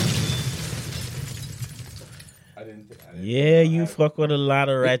 I didn't. Yeah, you fuck with a lot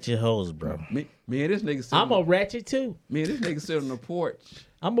of ratchet hoes, bro. Me and this nigga sit I'm a ratchet too. me and this nigga sit on the porch.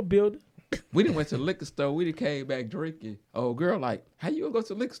 I'm a builder. We done went to the liquor store. We done came back drinking. Oh, girl, like, how you gonna go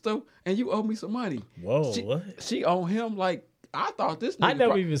to the liquor store and you owe me some money? Whoa, she, what? She owe him like, I thought this nigga. I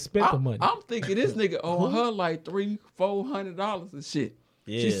never even spent the money. I'm thinking this nigga owe her like $300-400 and shit.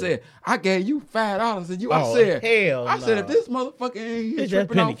 Yeah. She said, I gave you $5 and you. Oh, I said, hell I said, no. if this motherfucker ain't here It's that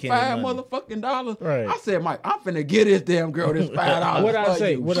tripping on penny candy money. $5 money. Right. I said, Mike, I'm finna get this damn girl this $5. What I for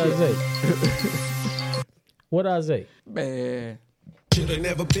say? you. What I say? What I say? Man, Should've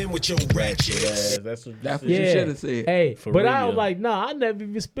never been with your ratchet ass. Yeah, that's what that's you what said. you should have said. Hey, For but I real. was like, nah, I never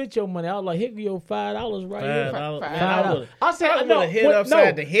even spent your money. I was like, here go your $5 right here. $5. Man, $5. I said, I no, would've hit what-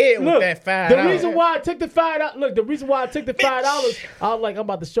 upside no. the head with Look, that $5. The reason why I took the $5, look, the reason why I took the $5, I was like, I'm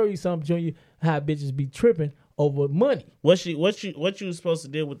about to show you something, Junior, how bitches be tripping over money. What you was supposed to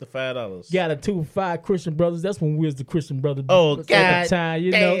do with the $5? Got a 2 for 5 Christian brothers. That's when we was the Christian brothers. Oh, at God the time,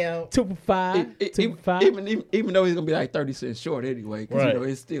 you damn. know, 2 for 5, 2 for 5. Even though he's gonna be like 30 cents short anyway, because Right. you know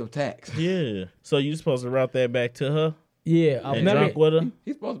it's still tax. Yeah. So you supposed to route that back to her Yeah, and drink with her?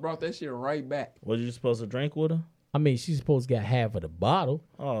 He's supposed to brought that shit right back. Was you supposed to drink with her? I mean, she's supposed to get half of the bottle,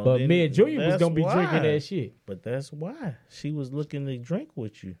 Oh, but then me and Junior was that's gonna be why. drinking that shit. But that's why she was looking to drink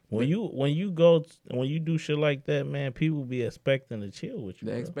with you. When you do shit like that, man, people be expecting to chill with you.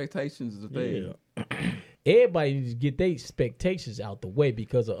 The bro. expectations is a thing. Yeah. Everybody needs to get their expectations out the way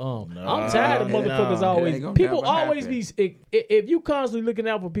because of I'm tired of Nah, motherfuckers nah. always. It ain't gonna People never always happen. if you constantly looking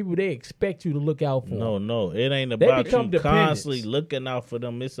out for people, they expect you to look out for them. No, it ain't about become you dependents. constantly looking out for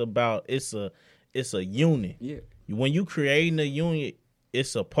them. It's about it's a unit. Yeah. When you creating a unit, it's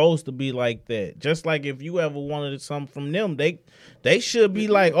supposed to be like that. Just like if you ever wanted something from them, they should be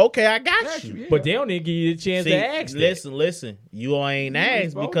like, okay, I got you. Yeah. But they don't even give you the chance See, to ask. listen. You ain't ain't asked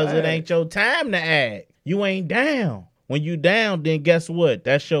supposed because to it ain't ask. your time to ask. You ain't down. When you down, then guess what?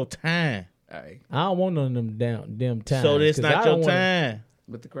 That's your time. Hey, I don't want none of them times. So it's 'cause not I your don't wanna- time.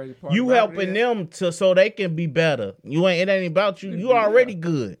 but the crazy part You about helping it is, them so they can be better. It ain't about you. You already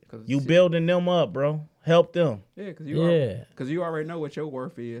good. 'Cause You see- building them up, bro. Help them. Yeah, because Yeah. you already know what your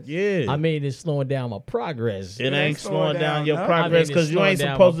worth is. Yeah. I mean, it's slowing down my progress. it ain't slowing down your no. progress I mean, because it's you ain't slowing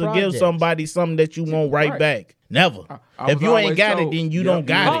down supposed my to give progress. somebody something that you want right Right. back. Never. I If was you ain't always got it, told, then you yeah, don't you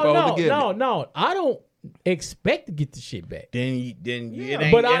got ain't it. Oh supposed to give it. no! I don't expect to get the shit back. Then it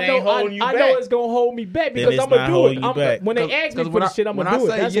ain't, But it I ain't know holding you I back. know it's gonna hold me back because it's I'm gonna not do holding it. you back. When they ask me for the shit, I'm when gonna do I it.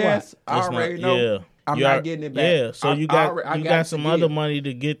 say That's yes, why. I It's already not- know yeah. I'm You not are- getting it back. Yeah, so you got I you got got to some give. other money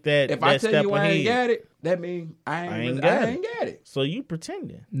to get that. If that I tell step you I ahead. ain't got it, that means I ain't got it. So you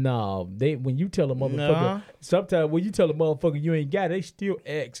pretending. No, when you tell a motherfucker, Nah. sometimes when you tell a motherfucker you ain't got it, they still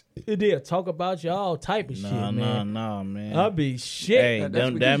ask. They'll talk about you all type of shit, man. Nah, man. I'll be shit. Hey, That's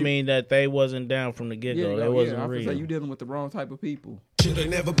that because you- mean that they wasn't down from the get go. That wasn't I real. say you dealing with the wrong type of people. Should've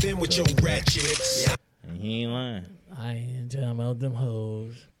never been with your ratchet. And he ain't lying. I ain't talking about them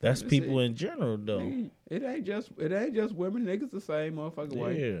hoes. That's people in general, though. It ain't just women. Niggas the same motherfucking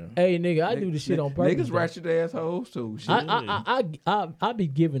way. Yeah. Hey, nigga, I do the shit on purpose. Niggas though. ratchet assholes too. Shit. I be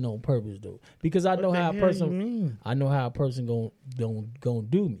giving on purpose though, because I know how a person. I know how a person gon'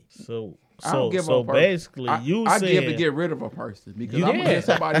 do me. So I don't give so a person. basically, I you give saying to get rid of a person because Yeah. I'm gonna get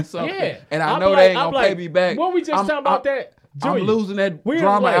somebody something, Yeah. and I I'm know like- they ain't I'm gonna pay like, me back. What we just talking about that? I'm Junior. losing that We was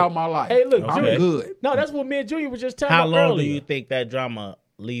drama like, out of my life. Hey, look, I'm Okay. good. No, that's what me and Junior was just talking how about long earlier. do you think that drama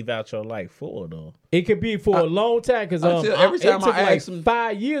leave out your life for, though? It could be for a long time because until every time it took I like ask them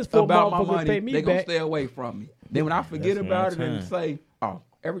 5 years for a About my motherfucker to money, pay me they gonna back. stay away from me. Then when I forget That's a about it long and time. say, "Oh,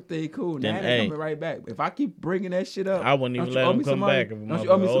 everything cool," now Then, they hey. coming right back. If I keep bringing that shit up, I wouldn't even don't let you owe them me some come money? back if a Don't you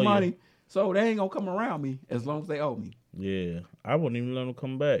owe me motherfucker owe some you. money? So they ain't gonna come around me as long as they owe me. Yeah, I wouldn't even let them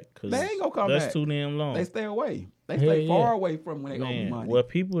come back because They ain't gonna come that's back. too damn long. They stay away. They Hell stay far yeah. away from when they owe me Man, money. what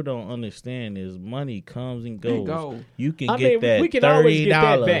people don't understand is money comes and It goes. go. You can I get mean, that we can always $30 get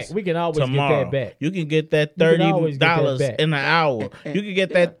that back. We can always tomorrow. get that back. You can get that You can always get that $30 back. in an hour. You can get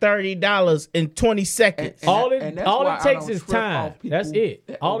that $30 in 20 seconds. And all and that's all why it I takes don't is trip time. off people That's it.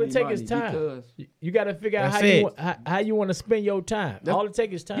 that All owe it me takes is money time. because You got to figure out That's how you it. want how you want to spend your time. All it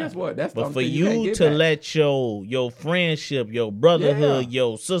takes is time. guess what? That's the But only for thing you can't you get to back. let your friendship, your brotherhood, Yeah.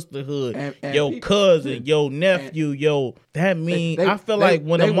 your sisterhood, And your people- cousin, your nephew, that mean they- I feel they- like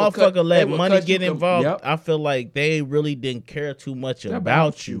when a they will motherfucker cut- let they will money cut you get com- involved, Yep. I feel like they really didn't care too much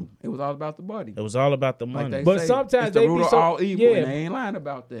about you. It was all about the money. It was all about the Like money. they But say, sometimes it's the they root be of so- all evil, yeah. and they ain't lying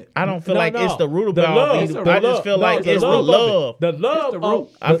about that. I don't feel No, like no. it's the root of The all love, evil. the I just love. feel No, like the it's the love of it. love. The love the of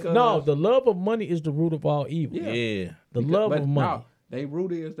root. the love of money is the root of all evil. Yeah. Yeah. The love But of money. no, they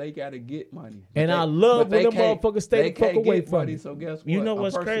root is they gotta get money. And But I love but when them they can't- motherfuckers stay they the fuck can't away get from money. you. So guess what? You know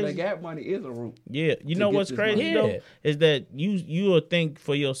what's a person crazy? that got money is a root. Yeah, you to know get what's this crazy money. though Yeah. is that you will think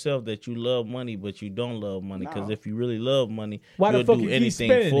for yourself that you love money, but you don't love money. Because No. if you really love money, Why the you'll fuck do you keep anything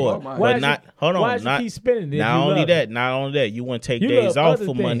spending for it? it. Why But is not hold why on, is you not keep spending it if not you only love that, it? not only that. You wouldn't take You days love off other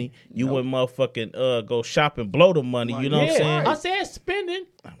for things. money. You Nope. wouldn't motherfucking go shop and blow the money. You know what I'm Yeah, saying? I said spending.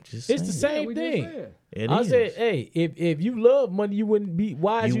 I'm just It's the saying. same we just thing. said. It I is. said, hey, if you love money, you wouldn't be.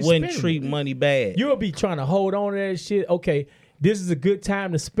 Why is you you wouldn't spending treat it? money bad. You'll be trying to hold on to that shit. Okay, this is a good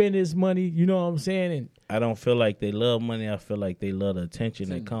time to spend this money. You know what I'm saying? And I don't feel like they love money. I feel like they love the attention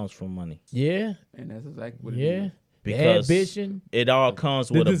that comes from money. yeah, And that's exactly what it yeah. is. The Because ambition. it all comes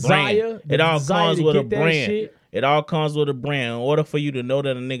The with a desire, brand. the It all desire comes to with a get that brand. shit. It all comes with a brand. In order for you to know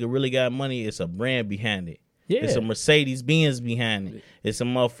that a nigga really got money, it's a brand behind it. Yeah. It's a Mercedes Benz behind it. It's a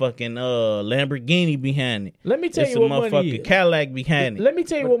motherfucking Lamborghini behind it. Let me tell It's you a what money motherfucking is. Cadillac behind it. Let me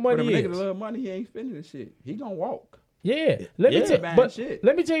tell you what But money if a nigga is. love money, he ain't spending the shit. He gonna walk. Yeah. Let me Yeah. tell. Buying But shit.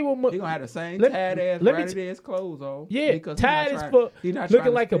 let me tell you what He money. gonna have the same Let- tired ass, let me ratted ass clothes on. Yeah, because he tired not as trying- fuck, he not trying looking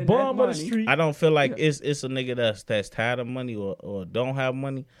to like a spend that bum on the money. street. I don't feel like it's a nigga that's tired of money or don't have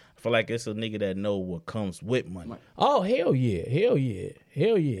money. I feel like it's a nigga that know what comes with money. Oh hell yeah, hell yeah,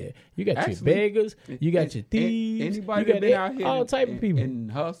 hell yeah! You got Actually, your beggars, you got your thieves, Anybody you that got been out here all and- type of people.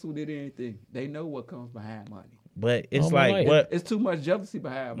 and hustled did anything, they know what comes behind money. But it's Oh, my like life. what? It's too much jealousy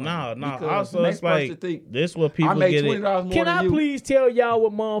behind money. No. Because Also, the next it's like person think, this what I people make get $20 it. more Can than I you. please tell y'all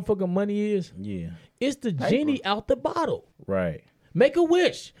what motherfucking money is? Yeah, It's the genie out the bottle. right. Make a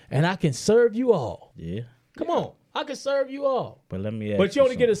wish, and I can serve you all. Yeah, Come on, I can serve you all. but let me ask But you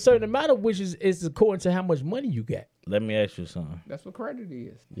only get a something. certain amount of wishes. Is according to how much money you got. Let me ask you something. That's what credit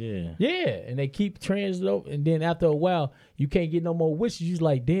is. Yeah. Yeah, and they keep translating, and then after a while, you can't get no more wishes. You're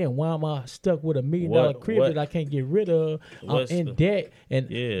like, damn, why am I stuck with $1 million What- crib what- that I can't get rid of? I'm What's in the- debt, and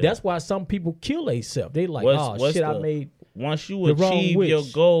Yeah. that's why some people kill themselves. They like, What's- oh what's shit, I the- made Once you the wrong achieve your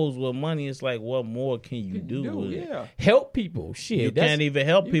wish. goals with money, it's like, what more can you do with it? Yeah. help people. Shit, You that's, can't even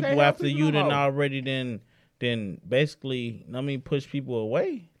help you people can't help after people you no done more. already then basically, push people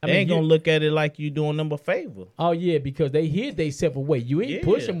away. I They mean, ain't you- gonna look at it like you doing them a favor. Oh yeah, because they hid themselves away. You ain't Yeah.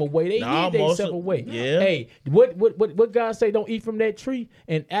 push them away. They Nah, hid most themselves of- away. yeah. Hey, what God say? Don't eat from that tree.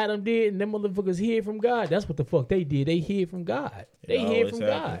 And Adam did, and them motherfuckers hid from God. That's what the fuck they did. They hid from God. They It hid always from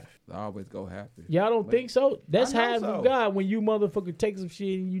happen. God. I always go happy. Y'all don't think so? That's I know hiding so. from God when you motherfucker take some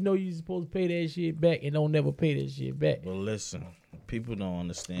shit and you know you supposed to pay that shit back and don't never pay that shit back. But listen, people don't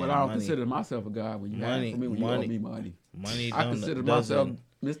understand. But I don't money. consider myself a god when you Money- have for me when you money- owe me money. Money I don't- consider doesn't- myself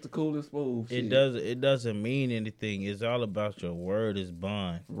Mr. Cool and Smooth. It doesn't mean anything. It's all about your word is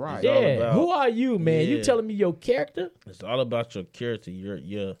bond. Right. It's all Yeah, about, who are you, man? You Yeah. telling me your character? It's all about your character.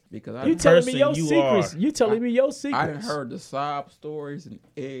 Your Because You I telling me person your you secrets? are. You telling me your secrets? I done heard the sob stories and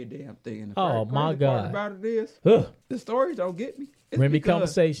every damn thing. And the Oh, crazy my part God. about it is Ugh. the stories don't get me. Remy because-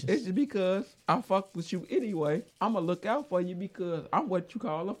 conversations. It's just because I fuck with you anyway. I'm gonna look out for you because I'm what you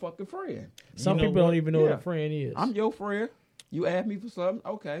call a fucking friend. Some You know people what? don't even know what Yeah. a friend is. I'm your friend. You ask me for something,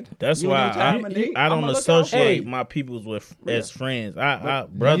 okay. That's You why need time of need, I don't I'ma look out for associate you. my peoples with Yeah. as friends. I Yeah,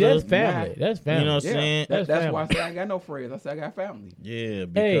 brothers. that's family. That's family. You know what I'm Yeah, saying? that's family. why I say I ain't got no friends. I say I got family. Yeah,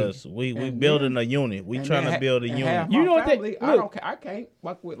 because we and building then- a unit. We And trying then to build a and unit. half You my know what they- family, I look. don't. I can't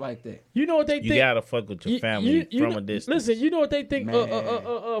fuck with like that. You know what they You think? gotta fuck with your family from know- a distance. Listen, you know what they think Man.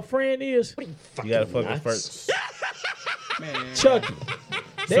 a friend is? You gotta fuck with nuts? first. Man, Chucky.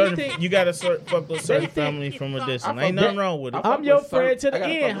 They Certain, think you gotta fuck with certain think- family from a distance. I Ain't fuck nothing with- wrong with it. I fuck I'm your with certain- friend to I the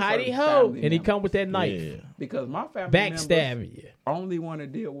gotta end, fuck with Heidi certain Ho, family and he members. come with that knife, Yeah. because my family members backstabbing you. only want to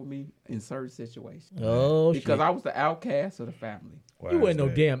deal with me in certain situations. Oh Because shit! I was the outcast of the family. Why You is wasn't no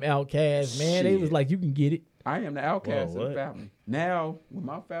that? damn outcast, man. They was Shit. like, you can get it. I am the outcast Whoa, of the what? family. Now, when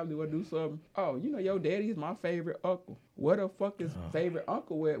my family would do something, oh, you know, your daddy is my favorite uncle. What the fuck is favorite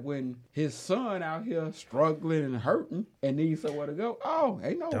uncle at when his son out here struggling and hurting and needs somewhere to go? Oh,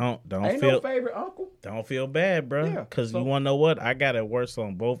 ain't no favorite uncle. Don't feel bad, bro. Yeah, Cause so- you wanna know what? I got it worse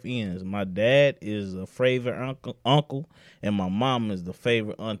on both ends. My dad is a favorite uncle, and my mom is the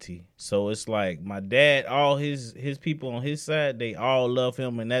favorite auntie. So it's like my dad, all his people on his side, they all love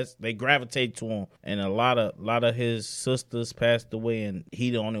him, and they gravitate to him. And a lot of his sisters passed away, and he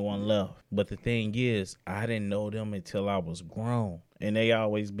the only one left. But the thing is, I didn't know them until I was grown, and they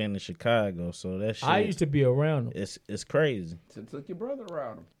always been in Chicago. So that shit, I used to be around them. it's crazy. Took your brother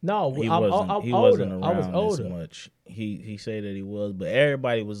around him. No, He I'm wasn't older. around I was as older. much. He said that he was, but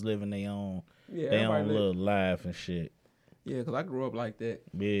everybody was living their own everybody lived- little life and shit. Yeah, because I grew up like that.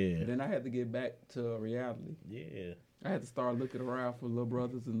 Yeah, And then I had to get back to reality. yeah, I had to start looking around for little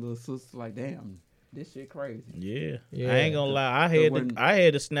brothers and little sisters like, damn, this shit crazy. yeah. Yeah. I ain't gonna lie. when- I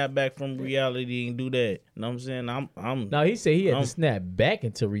had to snap back from reality and do that. You know what I'm saying? I'm No, he said he had I'm- to snap back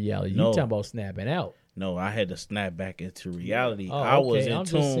into reality. No. You talking about snapping out? No, I had to snap back into reality. Oh, I was okay, in I'm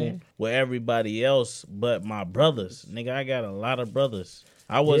just tune saying. with everybody else but my brothers. Nigga, I got a lot of brothers.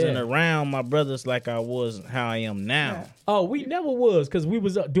 I wasn't Yeah. around my brothers like I was how I am now. Yeah. Oh, we never was because we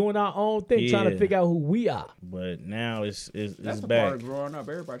was doing our own thing, trying to Yeah. figure out who we are. But now it's That's a part back. of growing up.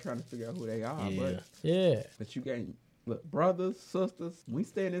 Everybody trying to figure out who they are. Yeah. Yeah. But you can't. Look, brothers, sisters, we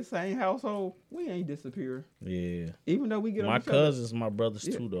stay in the same household. We ain't disappear. Yeah. Even though we get My on each cousins, my brothers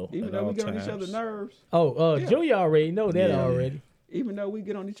other, too, though. Even at though we all get on each times. other's nerves. Oh, Yeah. Junior already know that Yeah. already. Even though we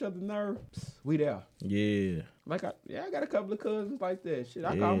get on each other's nerves, we there. Yeah. Like I got a couple of cousins like that. Shit,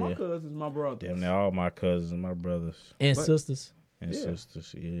 I call my Yeah. cousins my brothers. Damn, they're all my cousins, my brothers And But- sisters. and Yeah.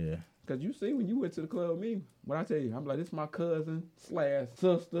 sisters. Yeah. Cause you see when you went to the club with me, what I tell you, I'm like, this my cousin /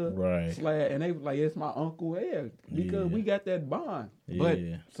 sister Right. / and they was like, it's my uncle. Yeah, because Yeah. we got that bond. But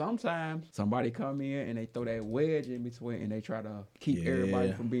Yeah. sometimes somebody come in and they throw that wedge in between and they try to keep everybody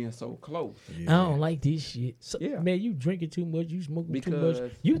Yeah. from being so close. I don't like this shit. So, Yeah. Man, you drinking too much, you smoking too much,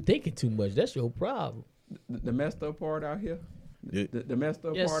 Because- you thinking too much. That's your problem. The messed up part out here. Yeah. The messed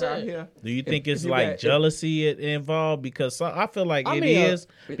up Yes, part sir. out here. Do you think if it's you like got- jealousy involved? Because I feel like I it mean, is.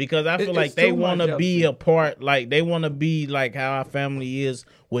 Because I feel it's like they too much want to be jealousy. a part. Like they want to be like how our family is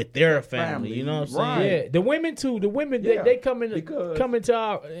with their family. You know what I'm saying? Right. Yeah, the women too. The women Yeah, they come because- into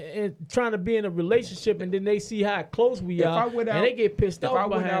our and trying to be in a relationship, and then they see how close we If are, I went and out- they get pissed If off I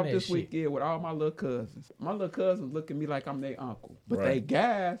went behind out that this shit. weekend with all my little cousins look at me like I'm their uncle. But Right. they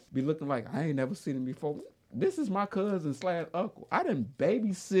guys be looking like I ain't never seen him before. This is my cousin / uncle. I done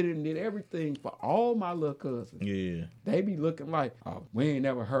babysit and did everything for all my little cousins. Yeah. They be looking like, oh, we ain't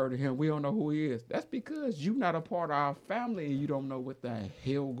never heard of him. We don't know who he is. That's because you not a part of our family and you don't know what the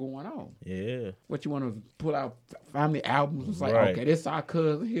hell going on. Yeah. What you want to pull out family albums? It's like, Right. okay, this our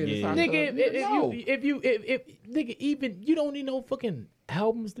cousin here. This Yeah. our Nigga, cousin. if nigga, even you don't need no fucking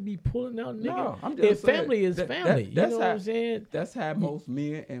albums to be pulling out, nigga. No, I'm just if saying, family is that- family, you know that's what how- I'm saying? That's how most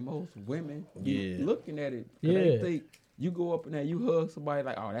men and most women be Yeah. looking at it. 'Cause Yeah. They think you go up in there, you hug somebody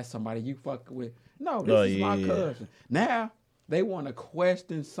like, oh, that's somebody you fucking with. No, this Oh, is my yeah. cousin. Now they want to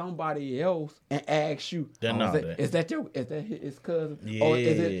question somebody else and ask you, They're oh, not is that. that his cousin? Or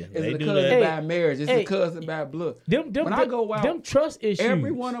is Yeah, it they a do cousin that. by marriage? Is Hey, it a cousin by blood? Them when I go out, them trust issues.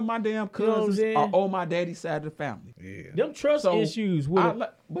 every one of my damn You know what I'm cousins saying? are on my daddy's side of the family. Yeah. Them trust So, issues with I them. like-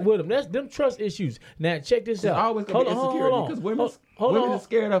 but- With them. That's them trust issues. Now check this There's out. always gonna be insecurity because women are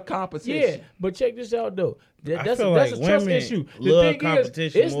scared of Yeah, competition. but check this out though. I That's feel a like trust women issue. The love thing is,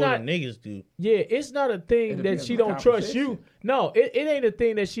 competition it's more not. than niggas do. Yeah, it's not a thing It that depends she on don't trust you. competition. No, it ain't a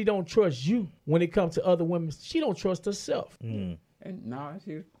thing that she don't trust you when it comes to other women. She don't trust herself. And nah,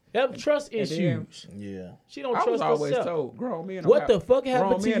 Them trust And then- issues. Yeah. She don't I was trust always herself. told grown men. Don't What have, the fuck happened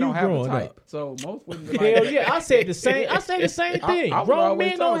grown to men you don't have a growing type. up? So most women be like, Hell yeah, I say the same. I say the same thing. I was Grown always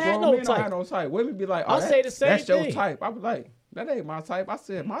men told don't have grown no men don't have type. no type. Women be like, oh, I say the same that's your thing. type. I was like, that ain't my type. I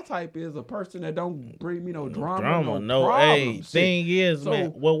said my type is a person that don't bring me no drama, Drama, no no. Hey, problems. thing is, So, man,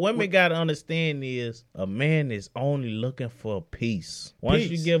 what women gotta understand is a man is only looking for peace. Once you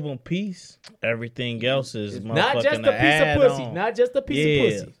Peace. give him peace, everything else is Not just motherfucking a piece of pussy. add-on. Not just a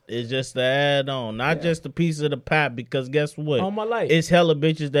piece of pussy. It's just the add on, not just a piece of the pie. Because guess what? On my life. It's hella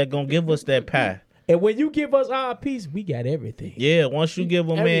bitches that gonna give us that pie. And when you give us our piece, we got everything. Yeah, once you give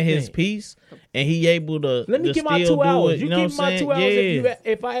a man his Everything. piece and he able to, Let me to get my still 2 do hours. it, You know what give me my I'm 2 saying? hours.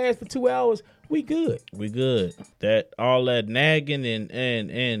 If I ask for 2 hours, we good. We good. That all that nagging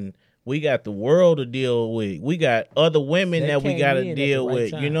and we got the world to deal with. We got other women That that we came got in to at deal the right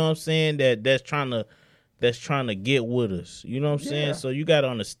with. You time. know what I'm saying? That's trying to get with us. You know what I'm saying? Yeah. So you got to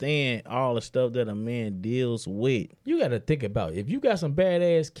understand all the stuff that a man deals with. You got to think about it. If you got some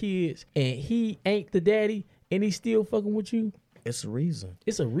badass kids and he ain't the daddy and he still fucking with you, It's a reason.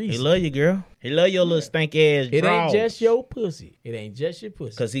 it's a He reason. love you, girl. He love your little stank ass It drawers. ain't just your pussy. It ain't just your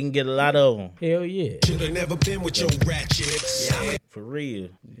pussy. Cause he can get a lot of them. Hell yeah. Should've never been with your ratchets. For real.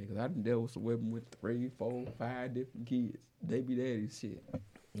 Yeah, cause I done dealt with some women with 3, 4, 5 different kids. They be daddy shit. I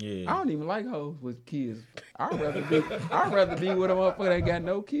Yeah. don't even like hoes with kids. I'd rather be with a motherfucker that got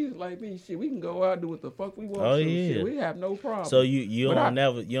no kids like me. Shit, we can go out and do what the fuck we want. Oh, to. yeah. Shit, we have no problem. So you But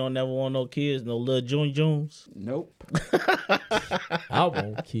don't never want no kids, no little June Junes. Nope. I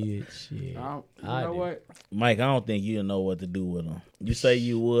want kids. Shit. You I know do. what? Mike, I don't think you know what to do with them. You say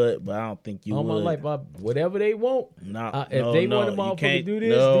you would, but I don't think you All would. my life, whatever they want. Nah, If no, they no, want a you motherfucker can't- to do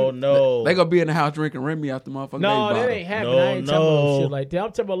this, No, do- no. They gonna be in the house drinking Remy after motherfucker. No, they that bottle. ain't happening. No, I ain't talking about no. shit like that. I'm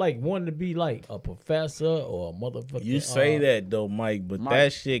talking about like wanting to be like a professor or a motherfucker. You say that though, Mike, but Mike,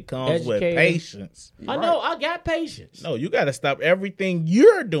 that shit comes with educated. patience. I know. I got patience. No, you got to stop everything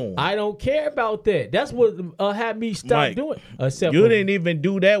you're doing. I don't care about that. That's what had me stop Mike, doing. Except You for, didn't even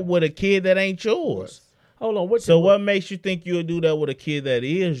do that with a kid that ain't yours. Hold on. So what makes you think you'll do that with a kid that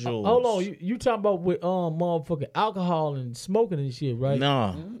is yours? Hold on. You talking about with motherfucking alcohol and smoking and shit, right?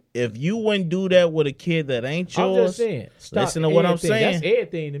 Nah. If you wouldn't do that with a kid that ain't yours, I'm just saying. Stop listen to what I'm everything. saying. That's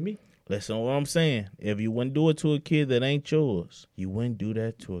everything to me. Listen to what I'm saying. If you wouldn't do it to a kid that ain't yours, you wouldn't do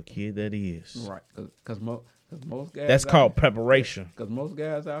that to a kid that is. Right, cause most guys. That's out- called preparation. Cause most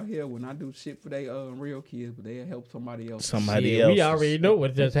guys out here, when I do shit for they real kids, but they help somebody else. Somebody Shit, else. we already know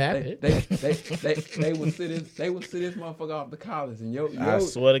what just happened. They would sit this motherfucker off to college, and I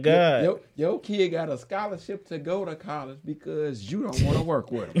swear to God. your kid got a scholarship to go to college because you don't want to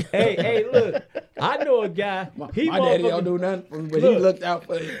work with him. hey, look. I know a guy. My daddy don't do nothing for me, but he Look. looked out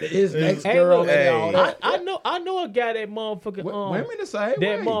for his next Hey, girl look, and all that. I know a guy that motherfucker. Women the same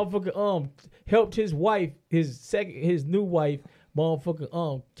that way. motherfucker helped his wife, his new wife,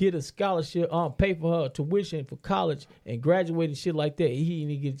 motherfucker get a scholarship, pay for her tuition for college and graduate and shit like that. He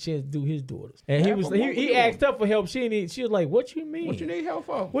didn't get a chance to do his daughters, and Yeah, but what he we asked her for help. She was like, "What you mean? What you need help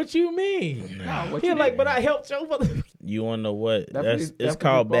for? What you mean?" Nah, what He you was like, need? "But I helped your mother." You wanna know what? That's It's what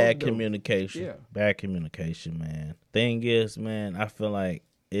called we bad both do. communication. Yeah. Bad communication, man. Thing is, man, I feel like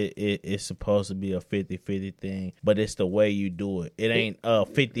it's supposed to be a 50-50 thing, but it's the way you do it. It ain't a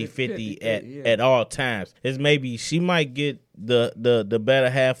 50-50 yeah. at all times. It's maybe she might get the better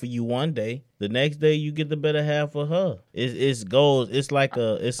half of you one day. The next day you get the better half of her. It goes. It's like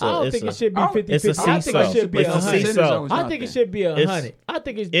a. It's a. I don't it's think a, it should be I- 50-50. It's a I think seesaw. it should be It's a 100. seesaw. I think it should be It's- 100. I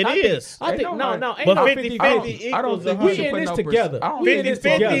think it's. it I think, is. I think Ain't no, no ain't But no 50-50 50-50. I don't equals think a we We should in put this no together. I don't We in think this we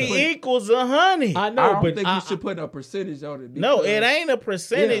should together. 50-50 equals 100. I know, I don't but think you should put a percentage on it. No, because- it ain't a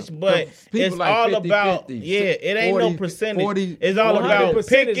percentage, Yeah, but people it's like all 50, about 50, yeah. It ain't 40, no percentage. 40, it's all 40, about 100%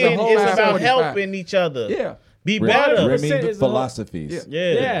 picking. is a whole It's lot, about 45. helping each other. Yeah. Be Remy, better. Remy- Remy is a- philosophies.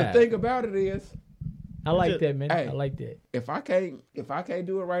 Yeah. Yeah. The thing about it is, I like that, man. Hey. I like that. if I can't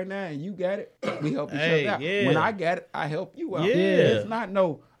do it right now and you got it, we help each Hey, other out. yeah. When I got it, I help you out. Yeah. It's not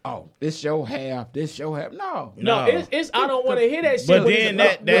this your half, this your half. No. No, it's I don't want to hear that shit. But when then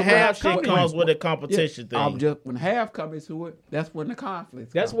it's- that when I half come shit in. comes with a competition thing. When half comes to it, that's when the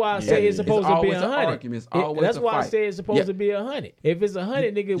conflict. That's come. why I say it's supposed to be always an 100. argument. It's always That's a why I fight. say it's supposed Yeah. to be 100. If it's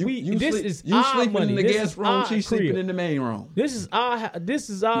 100, nigga, You our sleeping money. in the This guest is room, our she's sleeping crib. in the main room. This is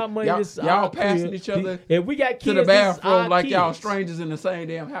our money. Y'all- This is y'all our passing crib. each other If we got kids, to the this is bathroom our like y'all kids. strangers in the same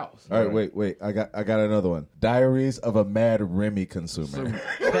damn house. All right, wait. I got another one. Diaries of a Mad Remy Consumer.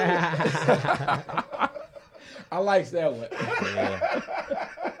 I like that one.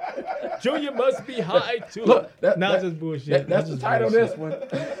 Junior must be high too. Look, Nah, just bullshit. That's the just title bullshit. of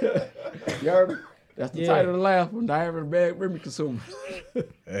this one. You heard me? That's the Yeah. title of the last one. Diary of a Bad Remy Consumer.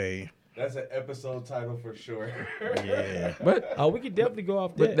 Hey, That's an episode title for sure. yeah, But Oh, we could definitely go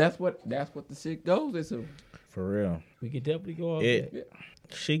off but that. that's what the shit goes into. for real. We could definitely go off It that.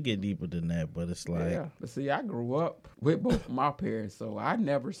 should get deeper than that, but it's like, Yeah. But see, I grew up with both of my parents, so I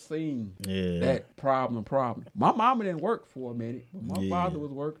never seen yeah, that problem. My mama didn't work for a minute, but my Yeah. father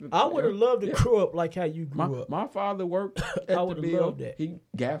was working. I would have loved to Yeah. grow up like how you grew up. My father worked at I the would've mill. loved that. He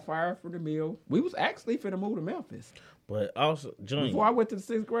got fired from the mill. We was actually finna move to Memphis. but also, Junior, Before I went to the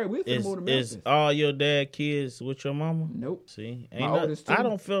 6th grade, we was finna move to Memphis. is all your dad kids with your mama? Nope. See, My ain't oldest two. I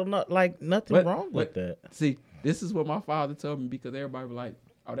don't feel like nothing But- wrong with but- that. See, this is what my father told me because everybody was like,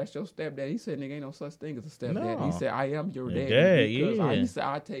 "Oh, that's your stepdad." He said, "Nigga, ain't no such thing as a stepdad." No. He said, "I am your Your dad dad, because yeah. he said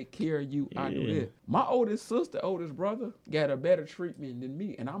I take care of you. I do Yeah. this." My oldest sister, oldest brother, got a better treatment than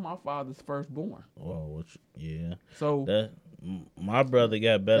me, and I'm my father's firstborn. Oh, yeah. So My brother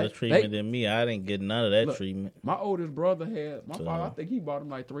got better They- treatment they- than me. I didn't get none of that Look, treatment. my oldest brother had my So- father. I think he bought him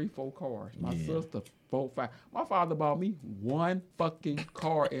like 3-4 cars. My Yeah. sister 4-5. My father bought me one fucking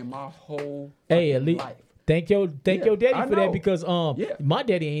car in my whole Hey, at fucking least life. thank your Yeah, daddy I for that know. because Yeah. my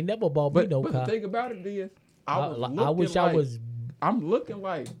daddy ain't never bought me But, no but car. the thing about it is, I wish I was I'm looking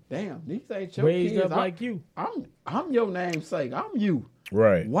like, damn, these ain't your raised kids. up like you. I'm your namesake. I'm you.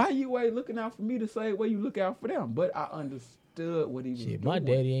 Right. Why you ain't looking out for me the same way you look out for them? But I understood what he was Shit, doing. my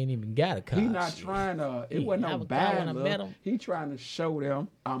daddy ain't even got a car. He not Shit. trying to. It He wasn't have no a car when bad I love. met him. He trying to show them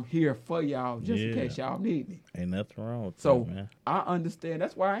I'm here for y'all just in Yeah. case y'all need me. Ain't nothing wrong with So that, man. I understand.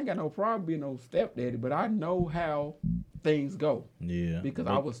 That's why I ain't got no problem being no stepdaddy. But I know how things go Yeah. because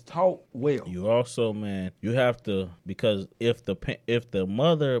But I was taught well. you also, man, you have to, because if the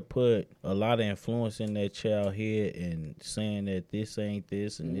mother put a lot of influence in that child head and saying that this ain't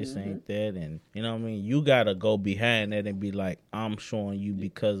this and this ain't that, and you know what I mean, you gotta go behind that and be like, I'm showing you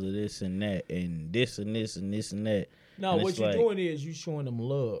because of this and that and this and this and this and that. No, And what it's you like- doing is you showing them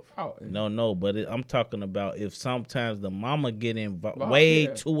love. Oh, No, but I'm talking about if sometimes the mama get Involved, way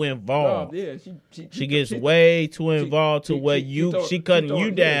yeah. too involved. yeah, She gets way too involved to where she cutting you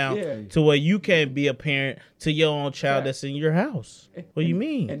down yeah. to where you can't be a parent to your own child Right. that's in your house. What do you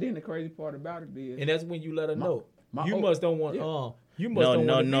mean? And then the crazy part about it is, And that's when you let her know. my You old- must don't want yeah. you must don't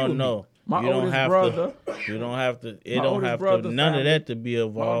want to be with me. My You don't oldest have brother- to. You don't have to. It my don't oldest have to. brother None of family- that to be my older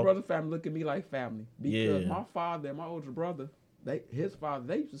involved. brother family look at me like family because Yeah. my father and my older brother, his father,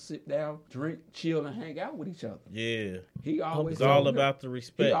 they used to sit down, drink, chill, and hang out with each other. Yeah, He always it's all told him- about the He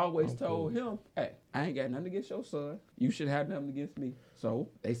respect. always told him, "Hey, I ain't got nothing against your son. You should have nothing against me." So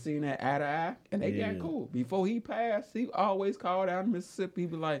they seen that eye to eye, and they Yeah. got cool. Before he passed, he always called out in Mississippi. He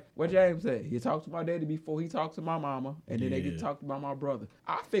be like, "What James said? He talked to my daddy before he talked to my mama, and then they get Yeah. to talk about my brother."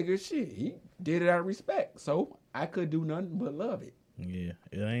 I figured, shit, he did it out of respect, so I could do nothing but love it. Yeah,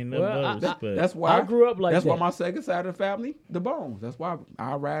 it ain't nothing Well, but respect. That's why I grew up like that's that. why my second side of the family, the Bones. That's why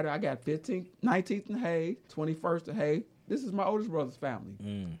I ride. I got 15th, 19th in Hay, 21st in Hay. This is my oldest brother's family.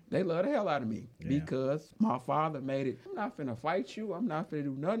 They love the hell out of me because my father made it. I'm not finna fight you. I'm not finna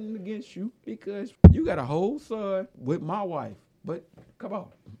do nothing against you because you got a whole son with my wife. But come on.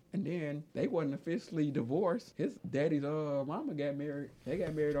 And then they wasn't officially divorced. His daddy's mama got married. They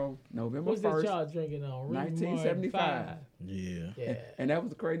got married on November What's this 1st, y'all drinking on? Remy 1975. Martin yeah. Yeah. And that was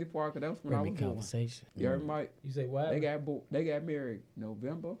the crazy part because that was when I Remy was born. conversation. You heard Mike? You say what? They got married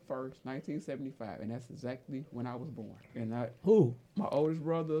November 1st, 1975, and that's exactly when I was born. And Who? my oldest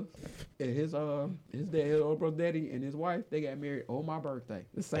brother and his older brother daddy and his wife, they got married on my birthday,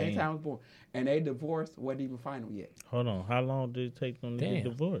 the same Damn. time I was born. And they divorced, wasn't even final yet. Hold on. How long did it take them to Damn. get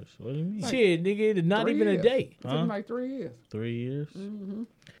divorced? What do you mean? Shit, nigga, it's not 3 even a years. day. It took them like 3 years. 3 years. Mm-hmm.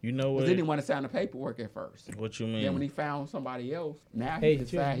 You know But what? they didn't want to sign the paperwork at first. What you Then when mean? he found somebody else, now Hey, he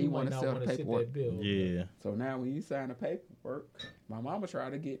decided he you wanted might to not sell the want to sit paperwork. that bill. Yeah. So now when you sign the paperwork, my mama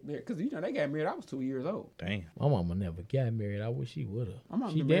tried to get married because they got married. I was 2 years old. Damn. My mama never got married. I wish she would have. My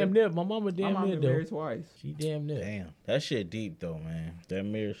mama She been damn married- near. My mama My damn mama near been though. married twice. She damn near. Damn. That shit deep though, man. That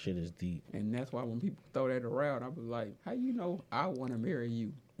marriage shit is deep. And that's why when people throw that around, I was like, how you know I want to marry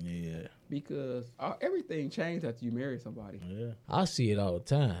you? Yeah. Because everything changed after you marry somebody. Yeah. I see it all the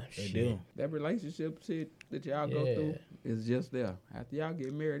time. They Shit. do. That relationship shit that y'all go Yeah. through is just there. After y'all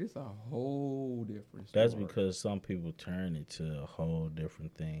get married, it's a whole different story. That's because some people turn it to a whole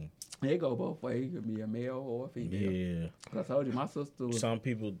different thing. It go both ways. You can be a male or a female. Yeah. 'Cause I told you, my sister was... Some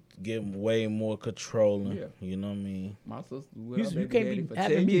people get way more controlling. Yeah. You know what I mean? My sister was with her You baby can't daddy be for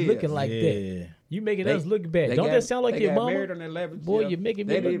having 10 me years. looking like yeah. that. You making They- us look bad. They Don't got- that sound like they your got mama? married on the 11th Boy, year. you're making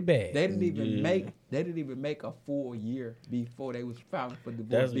me They look didn't- bad. They didn't even Yeah. make They didn't even make a full year before they was filing for divorce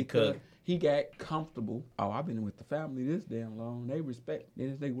That's because he got comfortable. Oh, I've been with the family this damn long. They respect. Then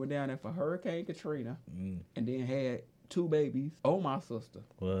this nigga went down there for Hurricane Katrina and then had 2 babies. Oh, my sister.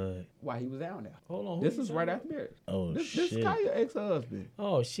 What? While he was down there. Hold on. This is right after marriage. Oh, This shit. Kaya ex-husband.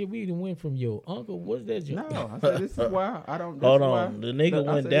 Oh shit, we done went from your uncle. What's that? No, I said this is why I don't. Hold this is on. why- The nigga Look,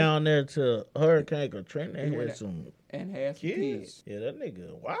 I went said down there to Hurricane Katrina and He went had some and had some kids. kids. Yeah, that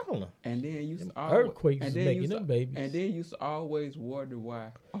nigga wildin'. And then used to earthquakes and is then making used them to- babies. And then used to always wonder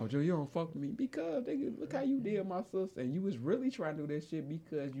why. Oh, Joe, you don't fuck with me because nigga, look how you did my sister, and you was really trying to do that shit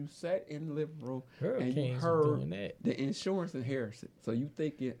because you sat in the living room and you Hurricanes heard are doing that. the insurance inheritance. So you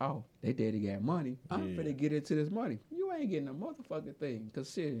thinking, oh, they daddy got money. I'm finna get into this money. You ain't getting a motherfucking thing.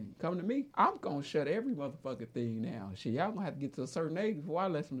 Cause shit, come to me, I'm gonna shut every motherfucking thing down. Shit, y'all gonna have to get to a certain age before I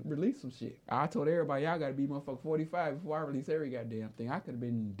release some shit. I told everybody y'all gotta be motherfucking 45 before I release every goddamn thing. I could have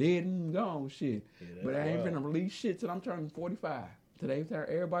been dead and gone, shit. But I ain't finna release shit till I'm turning 45. Today,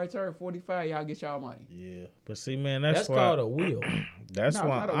 everybody turn 45, y'all get y'all money. Yeah. But see, man, that's why. called a will. That's No,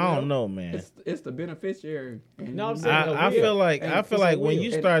 why it's not a I don't will. know, man. It's the beneficiary. And No, I'm you- saying I will. feel like And I feel it's like a when will.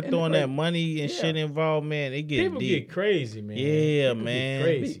 you And- start and throwing the that crazy- money and Yeah. shit involved, man, it get People deep. get crazy, man. Yeah, People man. Get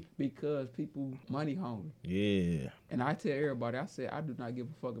crazy. because people money hungry. Yeah. And I tell everybody, I said, I do not give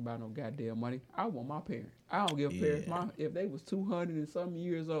a fuck about no goddamn money. I want my parents. I don't give a parents. If they was 200 and something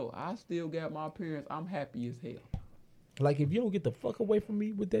years old, I still got my parents. I'm happy as hell. Like if you don't get the fuck away from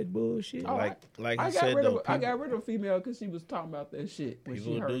me with that bullshit. Oh, Like I you got said, rid though, of I got rid of a female because she was talking about that shit when she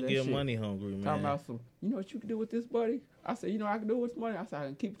people heard do that get shit. money hungry, man. Talking about some, you know what you can do with this, buddy? I said, you know what I can do with this money? I said, I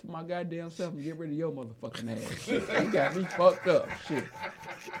can keep it to my goddamn self and get rid of your motherfucking ass. Shit, you got me fucked up. Shit.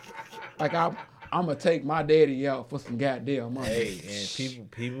 Like I'm gonna take my daddy out for some goddamn money. Hey, and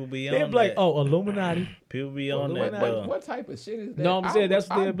people be They'll on be like, that. oh, Illuminati. People be on that, though. What type of shit is that? No, I'm saying that's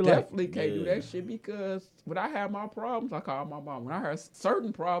what I they'll be like. definitely can't do that shit because when I have my problems, I call my mom. When I have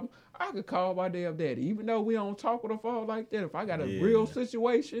certain problems, I could call my damn daddy. Even though we don't talk on the phone like that, if I got a real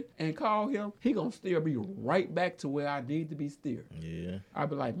situation and call him, he gonna still be right back to where I need to be steered. Yeah. I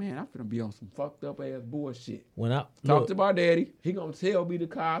be like, man, I'm finna be on some fucked up ass bullshit. When I Talk look, to my daddy. He gonna tell me the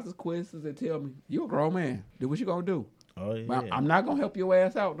consequences and tell me, you a grown man. Do what you gonna do. Oh yeah. But I'm not gonna help your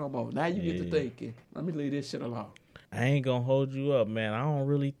ass out no more. Now you get to thinking, let me leave this shit alone. I ain't gonna hold you up, man. I don't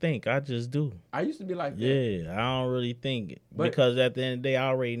really think. I just do. I used to be like that. Yeah, I don't really think it. But- Because at the end of the day, I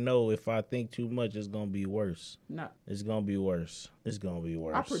already know if I think too much, it's gonna be worse. Nah, It's gonna be worse. It's gonna be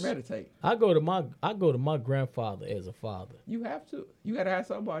worse. I premeditate. I go to my grandfather as a father You have to. You gotta have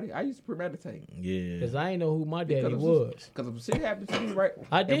somebody. I used to premeditate. Yeah. because I ain't know who my daddy Because was. if shit happened to me right,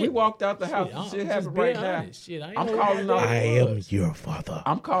 I if did. we walked out the house, Shit, and I'm shit just happened being right now. honest. Shit, I ain't I'm know who calling my off. daddy I was. am your father.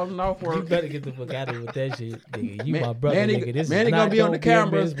 I'm calling off You work. better get the fuck out of here with that shit, nigga. You Man, my brother, Manny, nigga. This Manny is gonna not be on the Don't Be a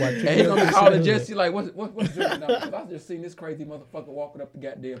camera, Miss, watch and your he gonna be mouth. calling Jesse like, what's drinking now? Because I just seen this crazy motherfucker walking up the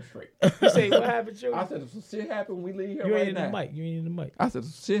goddamn street. You say what happened, Joe? I said, if some shit happened, we leave here You right ain't in now. the mic. You ain't in the mic. I said, if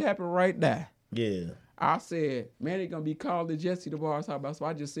some shit happened right now. Yeah. I said, man, they gonna be calling Jesse tomorrow. Talking about, so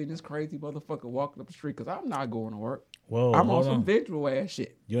I just seen this crazy motherfucker walking up the street because I'm not going to work. Whoa. I'm on hold some on. visual ass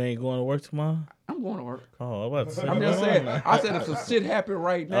shit. You ain't going to work tomorrow? I'm going to work. Oh, I'm about to say. I'm just saying. I said if some shit happen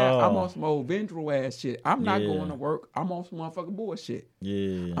right now, Oh. I'm on some old vengeful ass shit. I'm not Yeah. going to work. I'm on some motherfucking bullshit.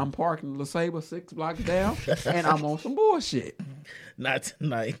 Yeah. I'm parking La Sabre 6 blocks down, and I'm on some bullshit. Not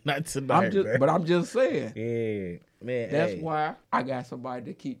tonight. Not tonight. But I'm just saying. Yeah. Man. That's hey. why I got somebody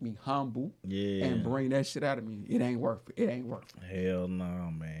to keep me humble Yeah. and bring that shit out of me. It ain't worth it. It ain't worth it. Hell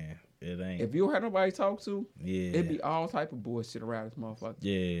no, man. It ain't. If you don't have nobody to talk to, Yeah. it'd be all type of bullshit around this motherfucker.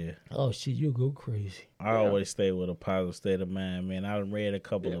 Yeah. Oh shit, you go crazy. I always stay with a positive state of mind, man. I read a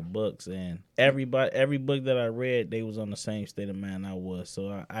couple of books, and every book that I read, they was on the same state of mind I was,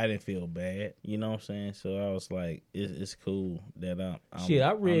 so I didn't feel bad. You know what I'm saying? So I was like, it's cool that I'm Shit,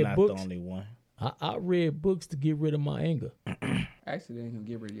 I read I'm not books. the only one. I read books to get rid of my anger. Actually, it ain't gonna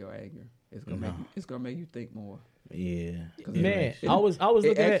get rid of your anger. It's gonna make you think more. Yeah. 'Cause Man, it- I was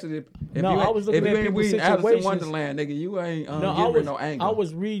looking at. actually, if No, you I ain't- was looking if at you ain't people's reading Alice in situations. Wonderland, nigga, you ain't No, getting rid of no anger. I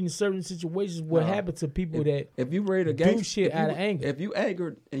was reading certain situations what happened to people that If you read a do gangster, shit out of anger. If you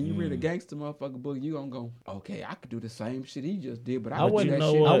angered and you read a gangster motherfucker book, you gonna go, okay, I could do the same shit he just did, but I I would do wasn't. that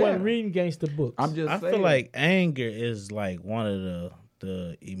know shit what? I better. wasn't reading gangster books. I'm just I saying. feel like anger is like one of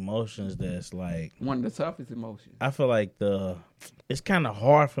the emotions that's like, one of the toughest emotions. I feel like it's kind of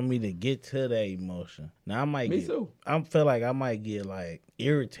hard for me to get to that emotion. Now I might Me get, too. I feel like I might get like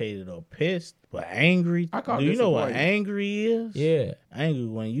irritated or pissed, but angry. I call Do you know what disappointed. angry is? Yeah, Angry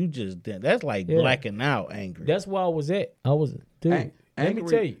when you just that's like Yeah. blacking out angry. that's where I was at. I was dude. Let me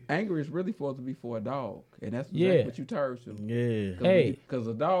tell you. Anger is really supposed to be for a dog, and that's Yeah. exactly what you turn to. Yeah. Hey. Because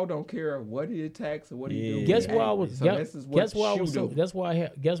a dog don't care what he attacks or what he do. Guess He's why I angry. was? So this is what Guess why I was? you do. Guess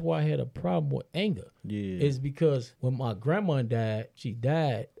why I had a problem with anger. Yeah. Is because when my grandma died, she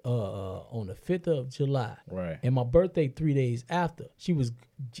died on the 5th of July. Right. And my birthday 3 days after. She was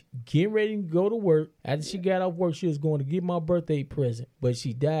getting ready to go to work. After she got off work, she was going to get my birthday present, but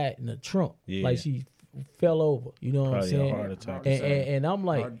she died in a trunk. Yeah. Like she fell over. You know what I'm Probably a saying? heart attack. And I'm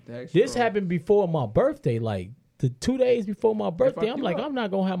like, Heart attack, this stroke. happened before my birthday. Like the 2 days before my birthday, fucked I'm you like, up. I'm not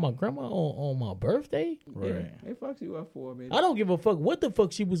gonna have my grandma on my birthday. Right. It fucks you up for a minute. I don't give a fuck what the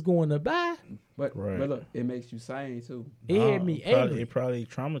fuck she was going to buy. But Right. look, it makes you sane too. It had me angry. It probably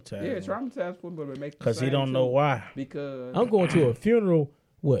traumatized. Yeah, traumatized for him, but it makes you Because he sane, don't know too. why. Because I'm going to a funeral.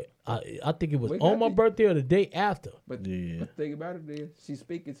 What? I think it was We on got my the- birthday or the day after. but Yeah. the thing about it is, she's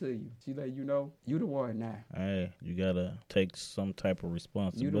speaking to you. She let you know you the one now. Hey, you gotta take some type of You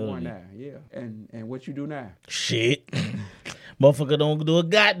responsibility. the one now, yeah. And what you do now? Shit. Motherfucker don't do a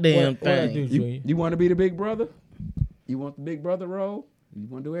goddamn What I thing. do, Junior? You want to be the big brother? You want the big brother role? You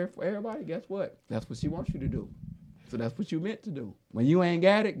want to do it for everybody? Guess what? That's what she wants you to do. So that's what you meant to do. When you ain't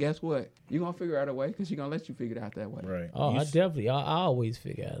got it, guess what? You gonna figure out a way because she gonna let you figure it out that way. Right. Oh, You I always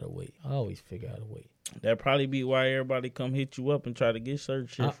figure out a way. I always figure out a way. That probably be why everybody come hit you up and try to get certain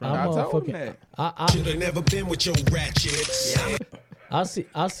shit from I you. told him motherfucking- that. Should have never been with your ratchets. I see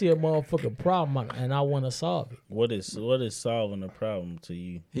a motherfucking problem and I want to solve it. What is solving the problem to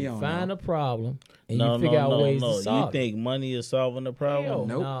you? He don't Find know. a problem and No, you figure out ways to You solve think money is solving the it. problem? Hell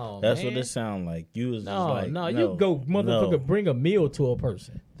Nope. no, That's man. what it sound like. You was just No, like, no, you go motherfucker bring a meal to a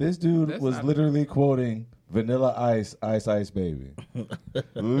person. This dude That's was not- literally quoting Vanilla Ice, Ice Ice Baby.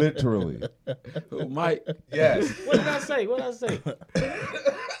 Literally. Who, Mike? Yes. What did I say? What did I say?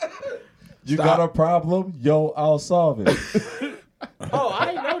 You got a problem? Yo, I'll solve it. Oh, I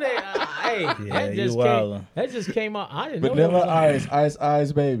didn't know that. Hey, Yeah, that you just wildin'. that just came out. I didn't know Vanilla that. Ice, Ice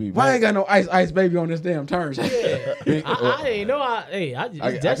Ice Baby. Why ain't got no ice baby on this damn turn? I didn't know. I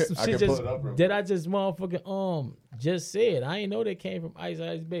just that's some I shit can pull just it up real that I just motherfucking just said. I ain't know that came from Ice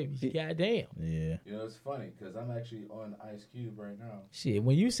Ice Baby. Goddamn. Yeah. You know, it's funny because I'm actually on Ice Cube right now. Shit,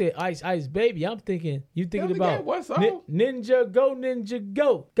 when you say Ice Ice Baby, I'm thinking you thinking Tell me about again, what song? Ninja Go Ninja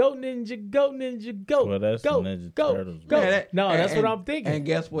Go Go Ninja Go Ninja Go. Well, that's go the Ninja go Turtles, go. Man, No, and- that's what and- I'm thinking. And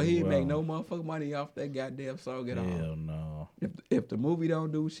guess what? He ain't make Wow. no motherfucking money off that goddamn song at all. Hell no. If the movie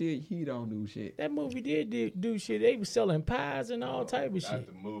don't do shit, he don't do shit. That movie did do shit. They was selling pies and all type of shit.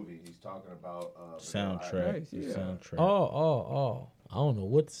 the movie. He's talking about Soundtrack. Nice, yeah. Soundtrack. Oh. I don't know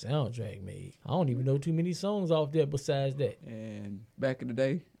what the soundtrack made. I don't even know too many songs off there besides that. And back in the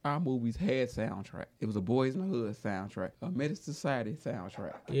day, our movies had soundtrack. It was a Boys in the Hood soundtrack, a Menace Society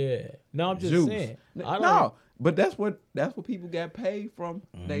soundtrack. Yeah. No, I'm just Juice. saying. I don't, No, but that's what people got paid from.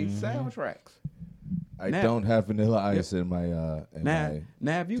 They soundtracks. I Now- don't have Vanilla Ice in my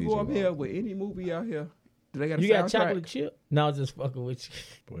Now, if you DJ go up log. here with any movie out here, do they got a You got soundtrack? chocolate chip? No, I'm just fucking with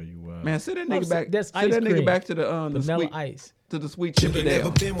you. Boy, you wild. Man, send that Oh, nigga back. that's Send ice that nigga cream. back to the Vanilla sweet ice. to the sweet Should have never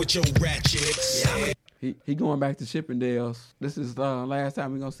Chippendale. been with your ratchets. He going back to Chippendales. This is last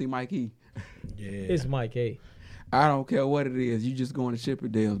time we gonna see Mike E. Yeah. It's Mike A. I don't care what it is. You just going to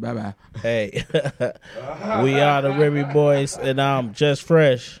Chippendales. Bye bye. Hey. We are the Remy Boys, and I'm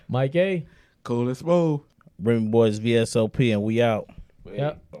JessFresh. Mike A. Cool and smooth. Remy Boys V.S.O.P. and we out.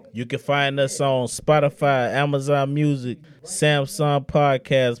 Yep. You can find us on Spotify, Amazon Music, Samsung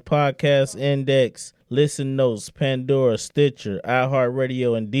Podcast, Podcast Index, Listen Notes, Pandora, Stitcher,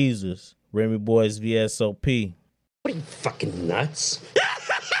 iHeartRadio, and Deezers. Remy Boys V.S.O.P. What are you fucking nuts?